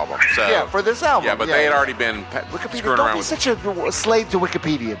this album. So Yeah, for this album. Yeah, but yeah, they had yeah. already been Wikipedia. screwing Don't around be with. such a slave to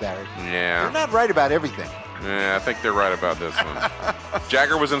Wikipedia, Barry. Yeah. You're not right about everything. Yeah, I think they're right about this one.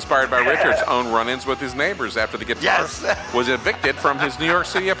 Jagger was inspired by Richard's own run-ins with his neighbors after the guitar Yes. was evicted from his New York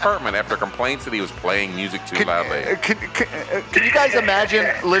City apartment after complaints that he was playing music too loudly. Can you guys imagine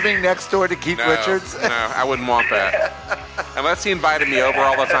living next door to Keith Richards? No, I wouldn't want that. Unless he invited me over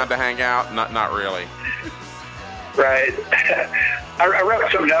all the time to hang out, not really. Right. I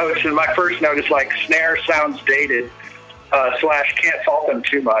wrote some notes, and my first note is like snare sounds dated. / can't fault them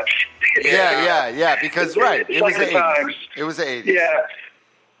too much. Yeah, because right, It's it was like the the 80s. times. It was the 80s. Yeah.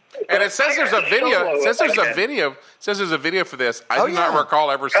 And it says there's a video. It says there's a video. It says there's a video for this. I do not yeah. recall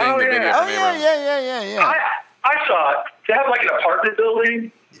ever seeing Oh, the yeah. video Oh for Neighbors. yeah. I saw it. They have like an apartment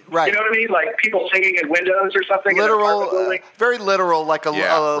building. Right. You know what I mean? Like people singing in windows or something. in an apartment Literal, building. very literal, like a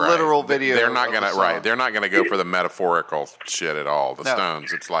Right. literal video. They're not of gonna the song. They're not gonna go for the metaphorical shit at all. The No.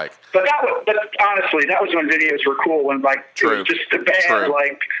 Stones. It's like But honestly, that was when videos were cool. When like it True. was just the band True.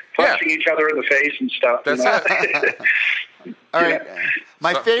 like punching each other in the face and stuff. That's it. All right.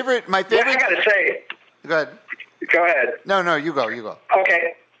 My So- favorite. I gotta say, Go ahead. go ahead. No, you go.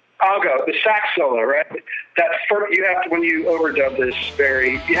 Okay, I'll go. The sax solo, right? That first, you have to, when you overdub this,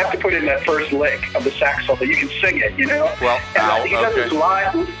 Barry, you have to put in that first lick of the sax solo. You can sing it, you know. Well, and he does okay. this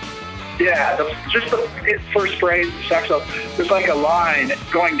line. Yeah, just the first phrase, the sax solo. There's like a line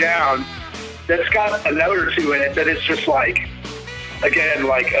going down that's got a note or two in it that is just like, again,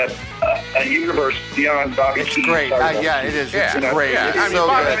 like a universe beyond Bobby Keys. Great. Sorry. Yeah, it is. yeah, It's great. Yeah. It's I mean, so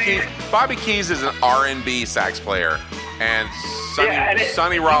Bobby good. Bobby Keys is an R&B sax player, and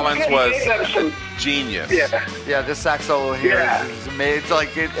Sonny Rollins he was gave them some- genius. Yeah. Yeah, this sax solo here Yeah. is amazing. It's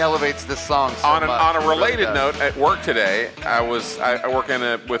like it elevates the song so On much. a It really related does. note, at work today, I work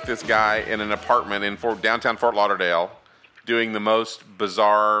with this guy in an apartment in downtown Fort Lauderdale, doing the most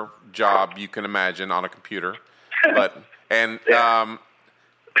bizarre job you can imagine on a computer,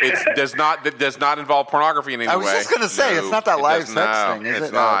 it does not involve pornography in any way. I was just going to say, No, it's not that it live does- sex no, thing, is it's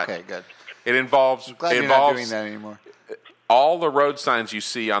it? not. Oh, okay, good. It involves Glad you're not doing that anymore. all the road signs you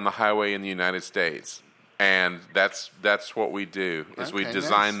see on the highway in the United States, and that's what we do is we Okay,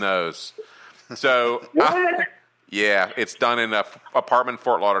 design nice. those. So What? yeah, it's done in an apartment in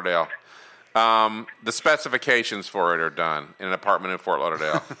Fort Lauderdale. The specifications for it are done in an apartment in Fort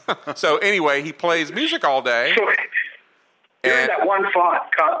Lauderdale. So anyway, he plays music all day. So, you're in And- that one font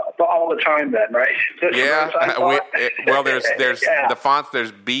all the time, then, right? That's the roadside font? there's Yeah. the fonts.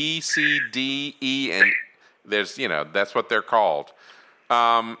 There's B, C, D, E, and there's that's what they're called.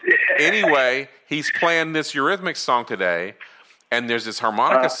 Anyway, he's playing this Eurythmics song today, and there's this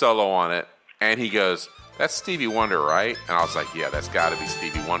harmonica solo on it, and he goes, "That's Stevie Wonder, right?" And I was like, "Yeah, that's got to be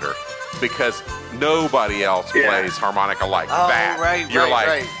Stevie Wonder," because nobody else plays harmonica like that. You're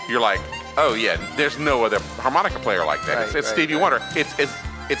like, oh yeah, there's no other harmonica player like that. It's Stevie Wonder.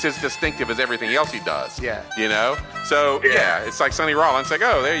 It's as distinctive as everything else he does. Yeah. You know? So, it's like Sonny Rollins. Like,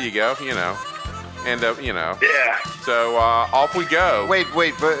 oh, there you go, you know. And, Yeah. So, off we go. Wait,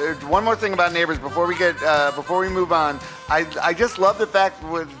 but one more thing about Neighbors before we move on. I just love the fact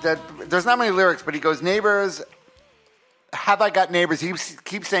that there's not many lyrics, but he goes, "Neighbors, have I got neighbors?" He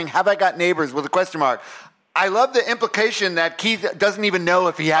keeps saying, "Have I got neighbors?" with a question mark. I love the implication that Keith doesn't even know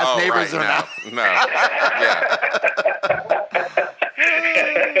if he has neighbors or not. No. Yeah.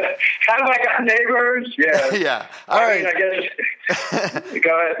 Have I got neighbors? Yeah. Yeah. All right. I guess.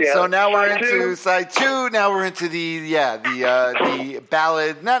 Go ahead. Yeah. So now we're into side 2. Now we're into the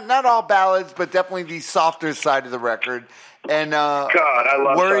ballad. Not all ballads, but definitely the softer side of the record. And God, I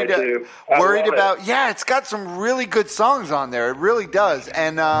love worried side 2. Worried about it's got some really good songs on there. It really does.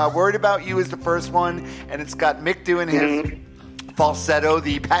 And Worried About You is the first one, and it's got Mick doing his falsetto,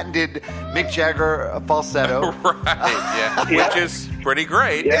 the patented Mick Jagger falsetto. Right, which is pretty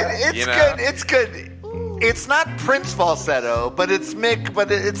great. It's good. It's good. It's not Prince falsetto, but it's Mick.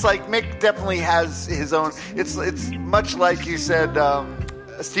 But it's like Mick definitely has his own. It's much like you said,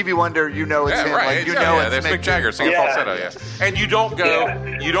 Stevie Wonder. You know it's him. Right. Like, you know it's there's Mick Jagger singing falsetto. Yeah, and you don't go.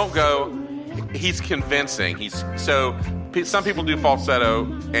 He's convincing. Some people do falsetto,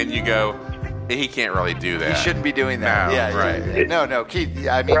 and you go, he can't really do that. He shouldn't be doing that. No, right. No, Keith.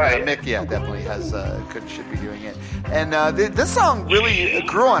 Mick. Definitely should be doing it. And this song really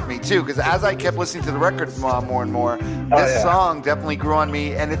grew on me too, because as I kept listening to the record more and more, this song definitely grew on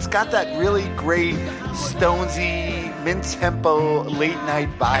me, and it's got that really great Stonesy mid-tempo late night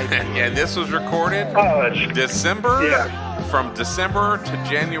vibe. And this was recorded December. Yeah. From December to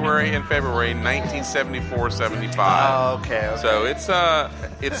January and February 1974-75. Oh, okay. So it's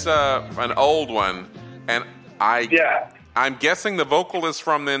an old one, and I'm guessing the vocal is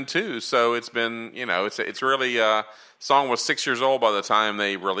from then too. So it's been it's really song was 6 years old by the time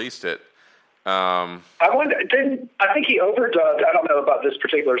they released it. I wonder. I think he overdubbed. I don't know about this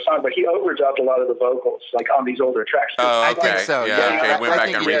particular song, but he overdubbed a lot of the vocals, like on these older tracks. Oh, okay. I think so. Yeah. Okay. Went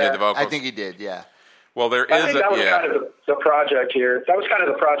back and redid the vocals. I think he did. Yeah. Well, there is. I think that was kind of the project here. That was kind of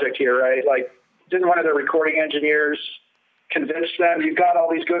the project here, right? Like, didn't one of the recording engineers convince them you've got all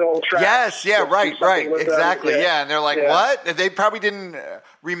these good old tracks? Yes, yeah, right, exactly, and they're like, what? And they probably didn't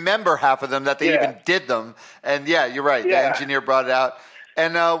remember half of them that they even did them. And you're right. The engineer brought it out.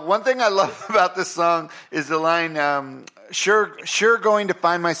 And one thing I love about this song is the line, sure going to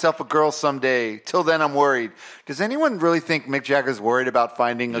find myself a girl someday. Till then I'm worried. Does anyone really think Mick Jagger's worried about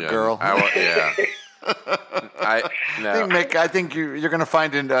finding a girl? I think you're going to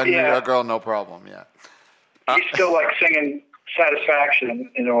find a girl, no problem. Yeah, he's still like singing "Satisfaction"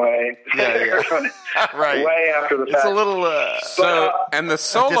 in a way. Right. Way after the fact. It's a little. And the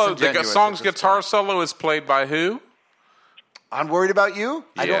solo, the song's guitar solo is played by who? I'm Worried About You?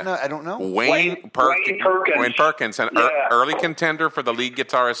 I don't know. Wayne Perkins, an early contender for the lead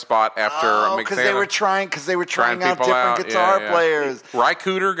guitarist spot after Mick because Taylor. they were trying out different guitar players. Ry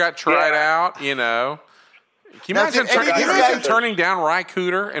Cooder got tried out, Can you imagine turning down Ry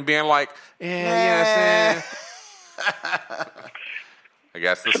Cooder and being like, I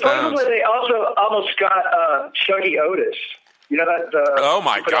guess the Stones. Supposedly they also almost got Shuggy Otis. You know that? Oh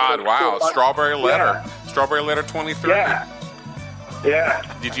my God! Wow, Strawberry Letter, Strawberry Letter 23. Yeah.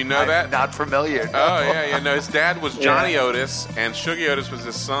 Did you know that? Not familiar. No. Oh, yeah. No, his dad was Johnny Otis, and Shuggy Otis was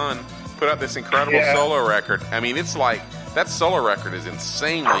his son. Put out this incredible solo record. I mean, it's like, that solo record is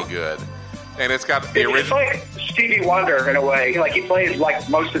insanely good. And it's got the original. It's like Stevie Wonder in a way. Like, he plays, like,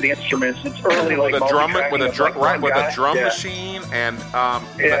 most of the instruments. It's early, like, with a drum machine, and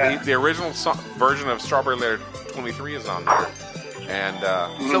the original version of Strawberry Letter 23 is on there. And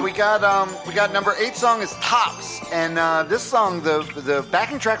so we got number 8 song is Tops, and this song, the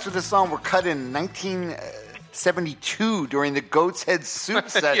backing tracks for this song were cut in 1972 during the Goat's Head Soup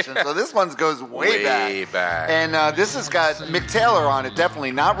session. So this one goes way back. And this has got Mick Taylor on it,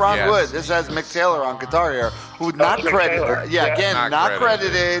 definitely not Ron Wood. This has Mick Taylor on guitar here, who not credited. Not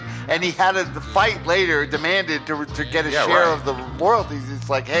credited, and he had a fight later, demanded to get a share of the royalties. It's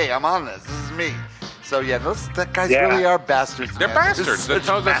like, hey, I'm on this. This is me. So those guys really are bastards. They're bastards. The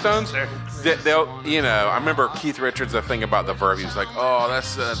Stones. They'll, I remember Keith Richards. The thing about the Verve, he was like, "Oh,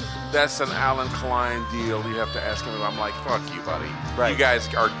 that's an Alan Klein deal. You have to ask him." I'm like, "Fuck you, buddy. Right. You guys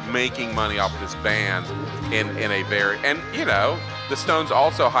are making money off this band. in a very, and you know, the Stones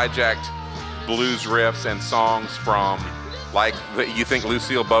also hijacked blues riffs and songs from, like, you think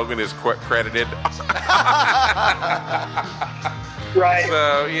Lucille Bogan is credited? Right.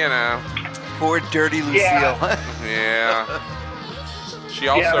 So, you know. Poor dirty Lucille. Yeah. She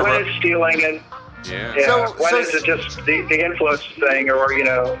also when it's stealing and when is it just the influence thing, or you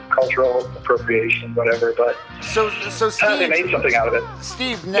know, cultural appropriation, whatever? But so Steve, they made something out of it.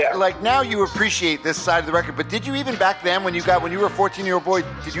 Steve, like now you appreciate this side of the record, but did you even back then when you were a 14-year-old boy,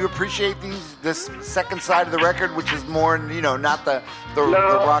 did you appreciate this second side of the record, which is more, you know, not the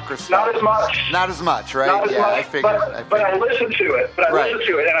rocker stuff? Not as much. Not as much, right? Not as much, I figured. But I listened to it. Listened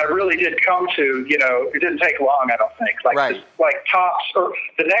to it, and I really did come to, you know, it didn't take long, I don't think. Like Tops, or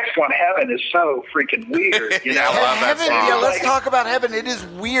the next one, Heaven, is so freaking weird. You know, I love that Heaven, song. yeah, let's talk about Heaven. It is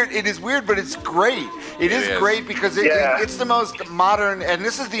weird. It is weird, but it's great. It is great because it's the most modern. And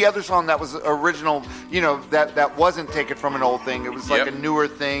this is the other song that was original. You know, that wasn't taken from an old thing. It was like a newer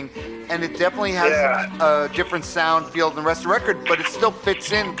thing, and it definitely has a different sound feel than the rest of the record. But it still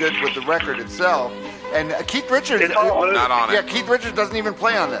fits in good with the record itself. And Keith Richards, not on it. Yeah, Keith Richards doesn't even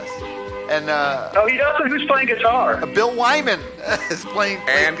play on this. And he doesn't. Who's playing guitar? Bill Wyman is playing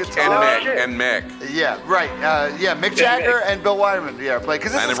guitar. And Mick. Yeah, right. Mick Jagger and Bill Wyman. Yeah, play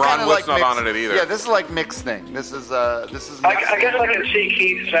because this is kind of like not Mick's, on it either. Yeah, this is like Mick's thing. This is. I guess I can see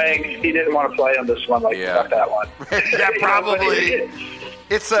Keith saying he didn't want to play on this one, not that one. Yeah, probably.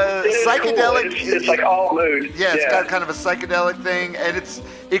 It's a psychedelic. Cool. It's like all mood. Yeah, it's got kind of a psychedelic thing, and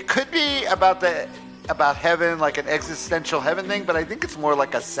it could be about heaven, like an existential heaven thing, but I think it's more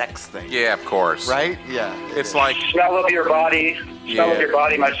like a sex thing. Yeah, of course. Right? Yeah. It's like smell of your body,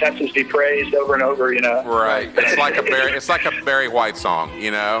 my senses be praised over and over, you know. Right. It's like a Barry White song,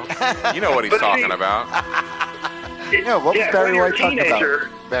 you know. You know what he's talking about. What was Barry White talking about?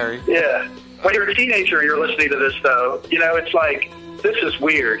 Barry. Yeah. When you're a teenager and you're listening to this, though, you know, it's like, this is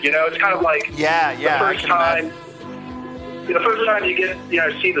weird, you know. It's kind of like the first time you get, you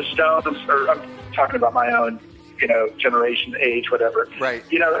know, see the Stones, or I'm talking about my own, you know, generation, age, whatever. Right.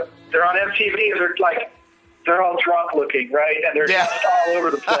 You know, they're on MTV and they're all drunk looking, right? And they're just all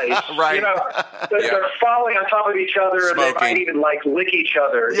over the place. Right. You know, they're falling on top of each other, Smoking. and they might even like lick each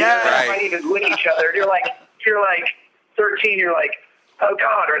other. Yeah. You know, they might even lick each other. You're like 13. You're like, oh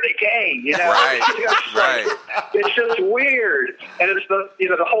God, are they gay? You know, right. It's just weird, and it's the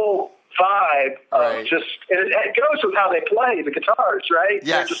whole vibe of just, and it goes with how they play the guitars, right? Yes.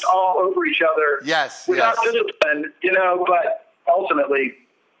 They're just all over each other. Yes. Without discipline, you know, but ultimately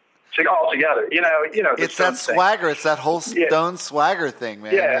all together, you know. It's that swagger. It's that whole Stone swagger thing,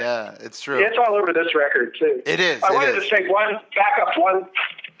 man. Yeah, it's true. Yeah, it's all over this record too. It is. I wanted to say back up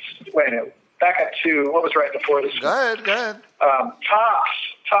to what was right before this. Go ahead.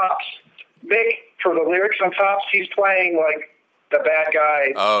 Tops. Mick, for the lyrics on Tops, he's playing like the bad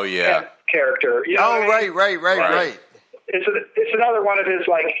guy. Oh yeah. Character. You know Right. It's another one of his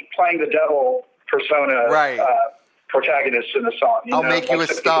like playing the devil persona. Right. Protagonists in the song. I'll make you a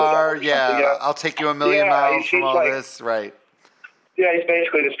star. Yeah. I'll take you a million miles from all this. Right. Yeah, he's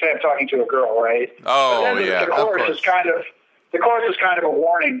basically this fan talking to a girl, right? Oh yeah. The chorus is kind of a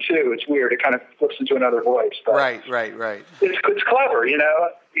warning too. It's weird. It kind of flips into another voice. But right. It's clever, you know.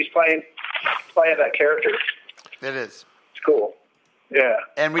 He's playing that character. It is. It's cool. Yeah.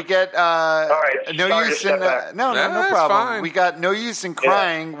 And we get all right. No Use in no problem. Fine. We got No Use in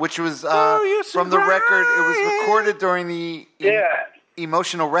Crying, which was from the record. It was recorded during the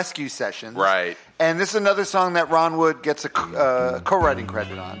Emotional Rescue sessions. Right. And this is another song that Ron Wood gets a co-writing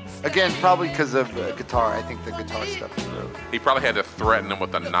credit on. Again, probably because of guitar. I think the guitar stuff is really... He probably had to threaten him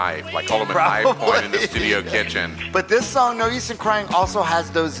with a knife, like hold him at knife point in the studio kitchen. But this song, No Use in Crying, also has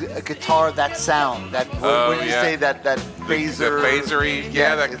those guitar, that sound. That what did you say? That phaser. The phasery.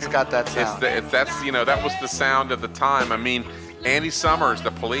 It's got that sound. That was the sound of the time. I mean, Andy Summers, The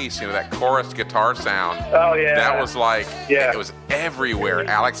Police, you know, that chorus guitar sound. Oh, yeah. That was like, it was everywhere.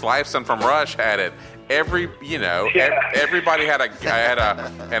 Alex Lifeson from Rush had it. Everybody had an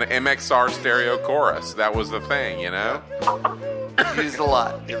MXR stereo chorus. That was the thing, you know? Used a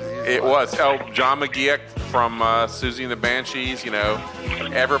lot. It was. Oh, John McGeoch from Susie and the Banshees, you know,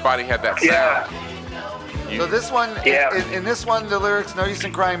 everybody had that sound. Yeah. So this one, in this one, the lyrics, No Use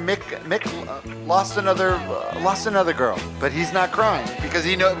in Crying, Mick lost another girl, but he's not crying because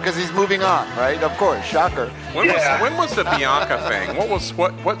he's moving on, right? Of course, shocker. When was the Bianca thing?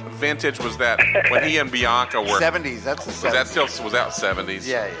 What vintage was that when he and Bianca were? 70s. That's the 70s. Was that 70s?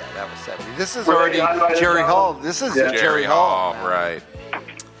 Yeah, that was 70s. This is already Jerry Hall. This is Jerry Hall, right?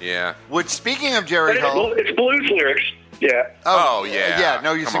 Yeah. Which, speaking of Jerry Hall, it's blues lyrics. Yeah. Oh, yeah. Yeah,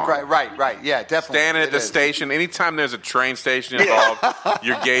 No Use Come in on. Crying. Right. Yeah, definitely. Standing at It the is. station, anytime there's a train station involved,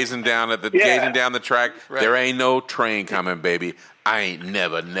 you're gazing down the track. Right. There ain't no train coming, baby. I ain't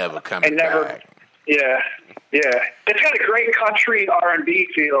never coming And never. back. Yeah. It's got a great country R&B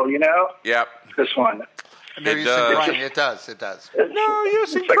feel, you know. Yep. This one. No Use in does. Crying. It does. It's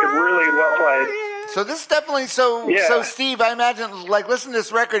like a really well played. So this is definitely so. Yeah. So Steve, I imagine, like, listening to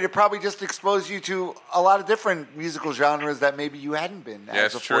this record, it probably just exposed you to a lot of different musical genres that maybe you hadn't been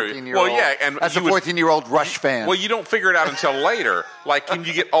as That's a true. 14-year-old. Well, yeah, and as a you would- 14-year-old Rush fan. Well, you don't figure it out until later. Like, when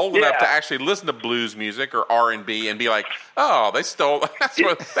you get old enough to Yeah. actually listen to blues music or R&B and be like, oh, they stole.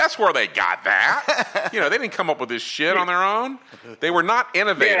 That's where they got that. You know, they didn't come up with this shit on their own. They were not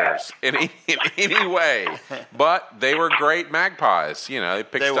innovators in any way, but they were great magpies. You know, they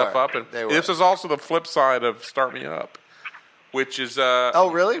picked stuff up, and They were. this is also the flip side of "Start Me Up," which is Oh,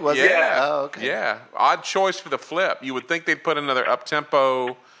 really? Was it? yeah, Oh, okay. yeah, odd choice for the flip. You would think they'd put another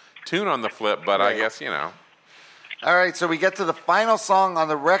up-tempo tune on the flip, but I Right. guess, you know. All right, so we get to the final song on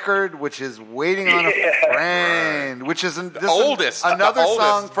the record, which is "Waiting on a Friend," which is this oldest, another the oldest.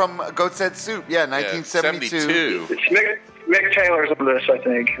 song from Goat's Head Soup. Yeah, 1972. 72. It's Mick Taylor's on this, I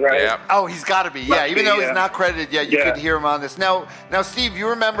think, right? Yeah. Oh, he's got to be. Yeah, even though he's not credited yet, you Yeah. could hear him on this. Now, Steve, you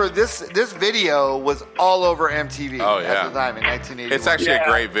remember this video was all over MTV Oh, at yeah. the time in 1981. It's actually a Yeah.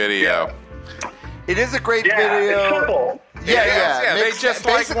 great video. It is a great Yeah, video. it's simple. Yeah. They Mick's just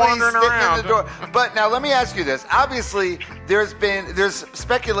like basically wandering sitting around. in the door. But now let me ask you this. Obviously, there's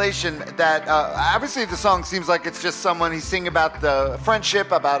speculation that obviously the song seems like it's just someone he's singing about the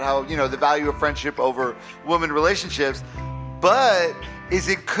friendship, about how, you know, the value of friendship over women relationships. But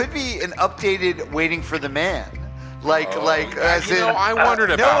it could be an updated "Waiting for the Man." As you in, know, I wondered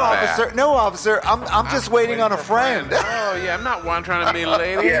no, about that. officer, No, officer, I'm just waiting on a friend. Oh, yeah, I'm not one trying to meet a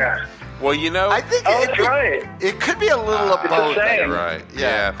lady. Yeah. Well, you know. I think Oh, that's right. it could be a little of It's both. the same. Right.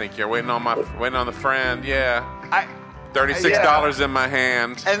 Yeah. Yeah. I think you're waiting on the friend. Yeah. I- $36 in my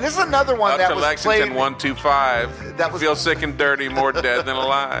hand. And this is another one Up that to was Lexington played. 125. That was- Feel sick and dirty, more dead than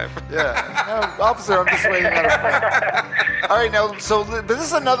alive. Yeah, no, officer, I'm just waiting on a friend. All right, now, but this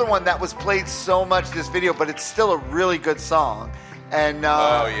is another one that was played so much, this video, but it's still a really good song. And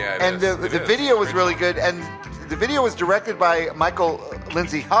Oh, yeah, it and is. the It is. video was really good, and the video was directed by Michael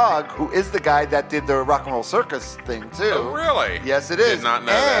Lindsay Hogg, who is the guy that did the Rock and Roll Circus thing too. Oh, really? Yes, it is. Did not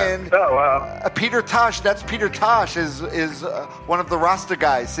know and that. Oh, wow. Peter Tosh, that's Peter Tosh, is one of the Rasta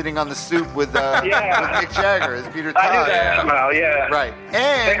guys sitting on the stoop with Yeah. with Mick Jagger. Is Peter Tosh? I knew that somehow, yeah. Right, They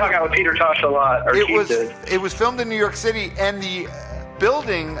and hung out with Peter Tosh a lot, or Keith did. it was filmed in New York City, and the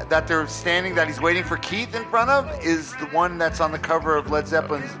building that they're standing, that he's waiting for Keith in front of, is the one that's on the cover of Led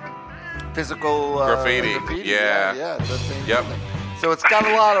Zeppelin's physical Graffiti. Yeah. yeah. It's that same Yep. building. So it's got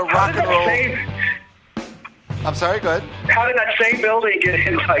a lot of rock and roll. I'm sorry, go ahead. How did that same building get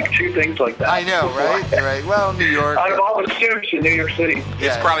in like two things like that? I know, right? Right. Well, New York. Out of all the suits in New York City. It's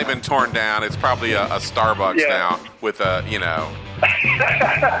Yeah. probably been torn down. It's probably a Starbucks Yeah. now with a, you know,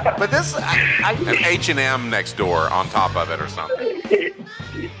 But this, an H&M next door on top of it or something.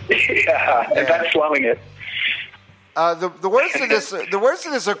 Yeah, and that's slumming it. the words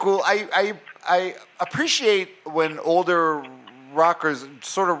of this are cool. I appreciate when older rockers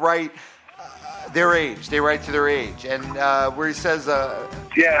sort of write their age. They write to their age, and where he says,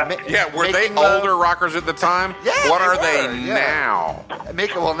 Yeah. Yeah, were they making love- older rockers at the time? Yeah, What they are were, they yeah. now?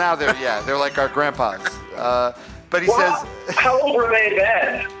 Well, now they're like our grandpas. But he Well, says, how old were they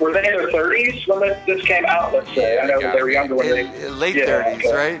then? Were they in their 30s when this came out, let's say? I know Yeah, they were younger when they... in late Yeah, 30s,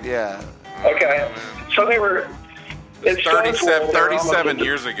 okay. right? Yeah. Okay. So they were... It's Stones were- 37 they were almost 37 in-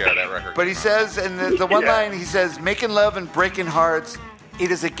 years ago, that record. But he says, in the one Yeah. line, he says, making love and breaking hearts, it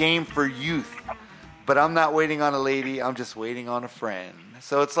is a game for youth. But I'm not waiting on a lady, I'm just waiting on a friend.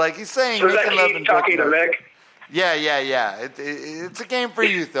 So it's like he's saying, So is making that love Keith and talking breaking to hearts. Mick? Yeah. It's a game for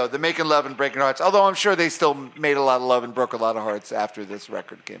youth, though. The making love and breaking hearts. Although I'm sure they still made a lot of love and broke a lot of hearts after this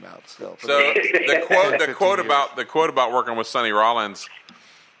record came out. Still. So the 15 quote about working with Sonny Rollins,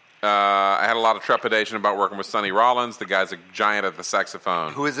 I had a lot of trepidation about working with Sonny Rollins. The guy's a giant at the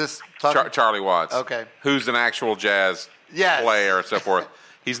saxophone. Who is this? Talking? Charlie Watts. Okay. Who's an actual jazz Yes. player and so forth.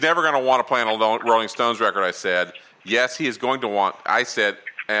 He's never going to want to play on a Rolling Stones record, I said. Yes, he is going to want. I said,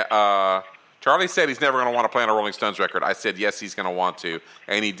 Charlie said he's never going to want to play on a Rolling Stones record. I said, yes, he's going to want to.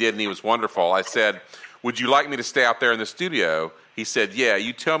 And he did, and he was wonderful. I said, would you like me to stay out there in the studio? He said, yeah,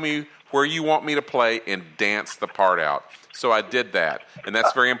 you tell me where you want me to play and dance the part out. So I did that. And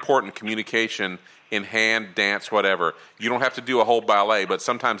that's very important, communication in hand, dance, whatever. You don't have to do a whole ballet, but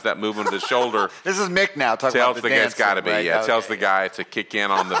sometimes that movement of the shoulder This is Mick now talking tells about the the guy dancing, it's got to be. right? Yeah, it tells Okay. the guy to kick in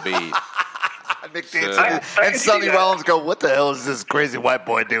on the beat. Nick dancing. And Sonny Rollins go, what the hell is this crazy white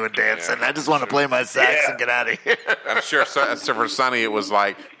boy doing dancing? I just want to play my sax and get out of here. I'm sure for Sonny it was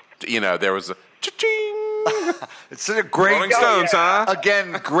like, there was a cha-ching. It's such a great Rolling Stones, huh?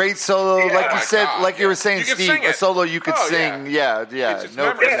 Again, great solo. Like you said, like you were saying, You could Steve, sing a it. solo you could Oh, sing. Yeah. It's No,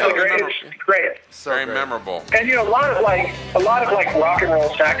 It's great. so very great. memorable. And a lot of rock and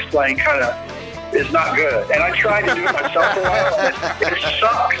roll sax playing kind of is not good. And I tried to do it myself a while, and it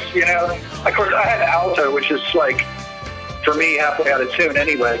sucks. Of course, I had alto, which is like, for me, halfway out of tune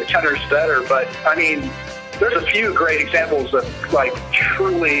anyway. The tenor's better, but I mean, there's a few great examples of like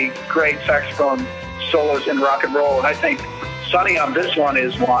truly great saxophone solos in rock and roll, and I think Sonny on this one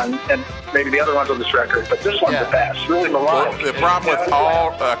is one, and maybe the other ones on this record, but this one's the best. Really melodic. The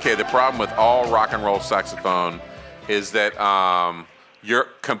problem with all rock and roll saxophone is that you're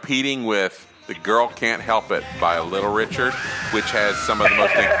competing with The Girl Can't Help It by Little Richard, which has some of the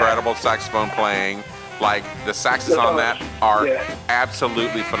most incredible saxophone playing. Like, the saxes on that are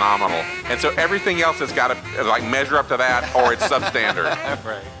absolutely phenomenal. And so everything else has got to measure up to that, or it's substandard.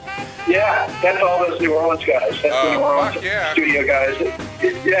 Right. Yeah, that's all those New Orleans guys. That's the New Orleans studio guys.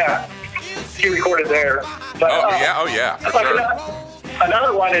 He recorded there. But, for sure.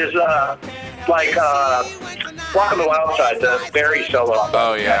 Another one is Rock on the Wild Side, the Barry solo.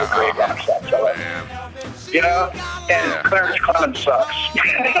 Oh, yeah. Great rock solo. Man. And Clarence Clemens sucks.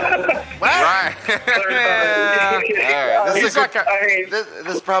 Right.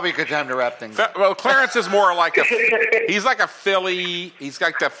 This is probably a good time to wrap things up. Well, Clarence is more like he's like a Philly. He's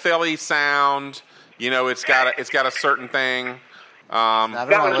got the Philly sound. It's got a certain thing. I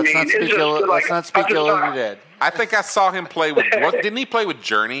don't know. Let's not speak ill of the dead. I think I saw him play with. Didn't he play with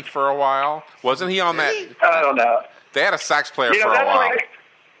Journey for a while? Wasn't he on that? I don't know. They had a sax player for a while.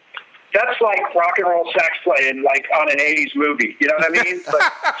 That's like rock and roll sax playing, like on an '80s movie. You know what I mean? But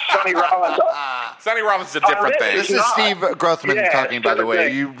Sonny Rollins. Sonny Rollins is a different thing. This is Steve Grothman talking, by the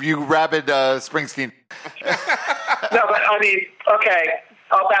way. You rabid Springsteen. No, but I mean, okay.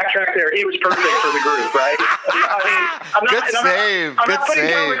 I'll backtrack there. He was perfect for the group, right? I'm not putting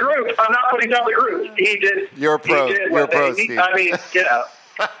down the group. I'm not putting down the group. He did. You're a pro. You're a pro, Steve. I mean, I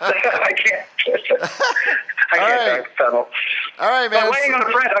can't. I can't backpedal. All right, man. But waiting on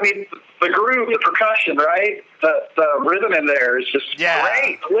a friend. I mean, the groove, the percussion, right? The rhythm in there is just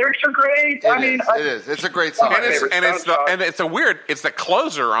great. The lyrics are great. It is. It's a great song. It's the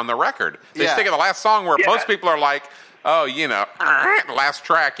closer on the record. They stick in the last song where most people are like, oh, last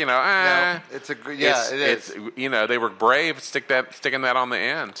track, No, it's a it is. They were brave sticking that on the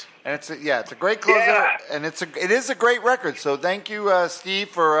end. And it's a great closer, and it is a great record. So thank you, Steve,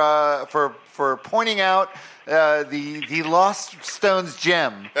 for pointing out the Lost Stones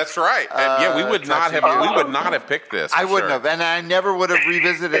gem. That's right. And we would not have picked this. I wouldn't have, and I never would have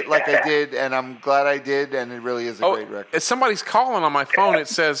revisited it like I did, and I'm glad I did. And it really is a great record. If somebody's calling on my phone, it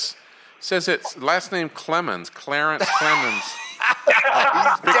says it's last name Clemens, Clarence Clemens.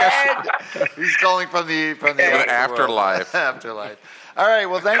 He's dead. He's calling from the afterlife. Afterlife. All right.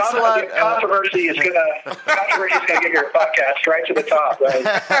 Well, thanks a lot. Controversy is gonna get your podcast right to the top, right?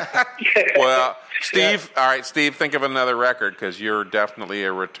 Well, Steve. All right, Steve. Think of another record because you're definitely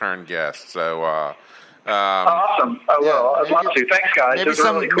a return guest. So. Awesome. I will. I'd love to. Thanks, guys.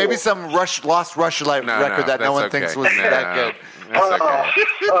 Maybe some lost Rushlight record that no one thinks was that good.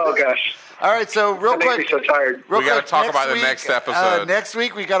 Oh gosh. All right, so real quick, makes me so tired. We got to talk about the next episode. Next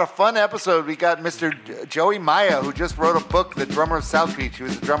week, we got a fun episode. We got Mr. Joey Maya, who just wrote a book, The Drummer of South Beach. He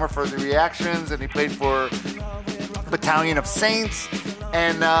was the drummer for The Reactions, and he played for Battalion of Saints.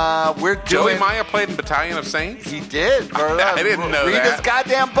 And Joey Maya played in Battalion of Saints? He did. I didn't know that. Read his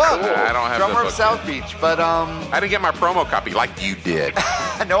goddamn book. I don't have Drummer the of South Beach. But I didn't get my promo copy like you did.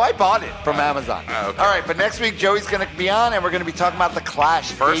 No, I bought it from Amazon. Okay. All right, but next week Joey's going to be on, and we're going to be talking about the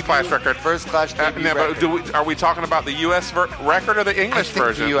Clash. First Clash record. record. But are we talking about the U.S. record or the English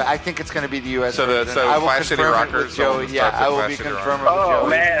version? I think it's going to be the U.S. version. So Clash City Rockers. Joey. Yeah, I will be confirming with Joey. Oh,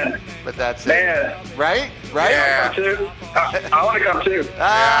 man. But that's it. Right? Yeah. I want to come too.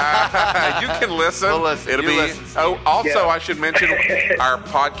 You can listen. We'll listen. It'll be. I should mention our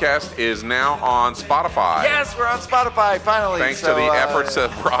podcast is now on Spotify. Yes, we're on Spotify finally. Thanks to the efforts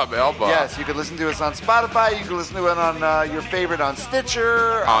of Rob Elba. Yes, you can listen to us on Spotify. You can listen to it on your favorite on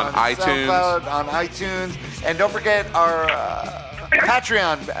Stitcher, on iTunes, SoundCloud, on iTunes, and don't forget our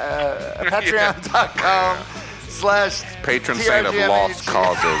Patreon, patreon.com/ patron saint of lost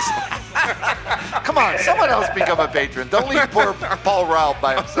causes. Come on, someone else become a patron. Don't leave poor Paul Ralph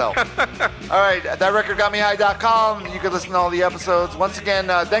by himself. All right, thatrecordgotmehigh.com. You can listen to all the episodes. Once again,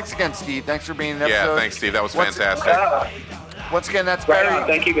 thanks again, Steve. Thanks for being in the episode. Yeah, thanks, Steve. That was fantastic. Once again, that's Right Barry. on.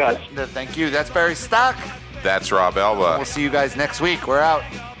 Thank you, guys. Thank you. That's Barry Stock. That's Rob Elba. We'll see you guys next week. We're out.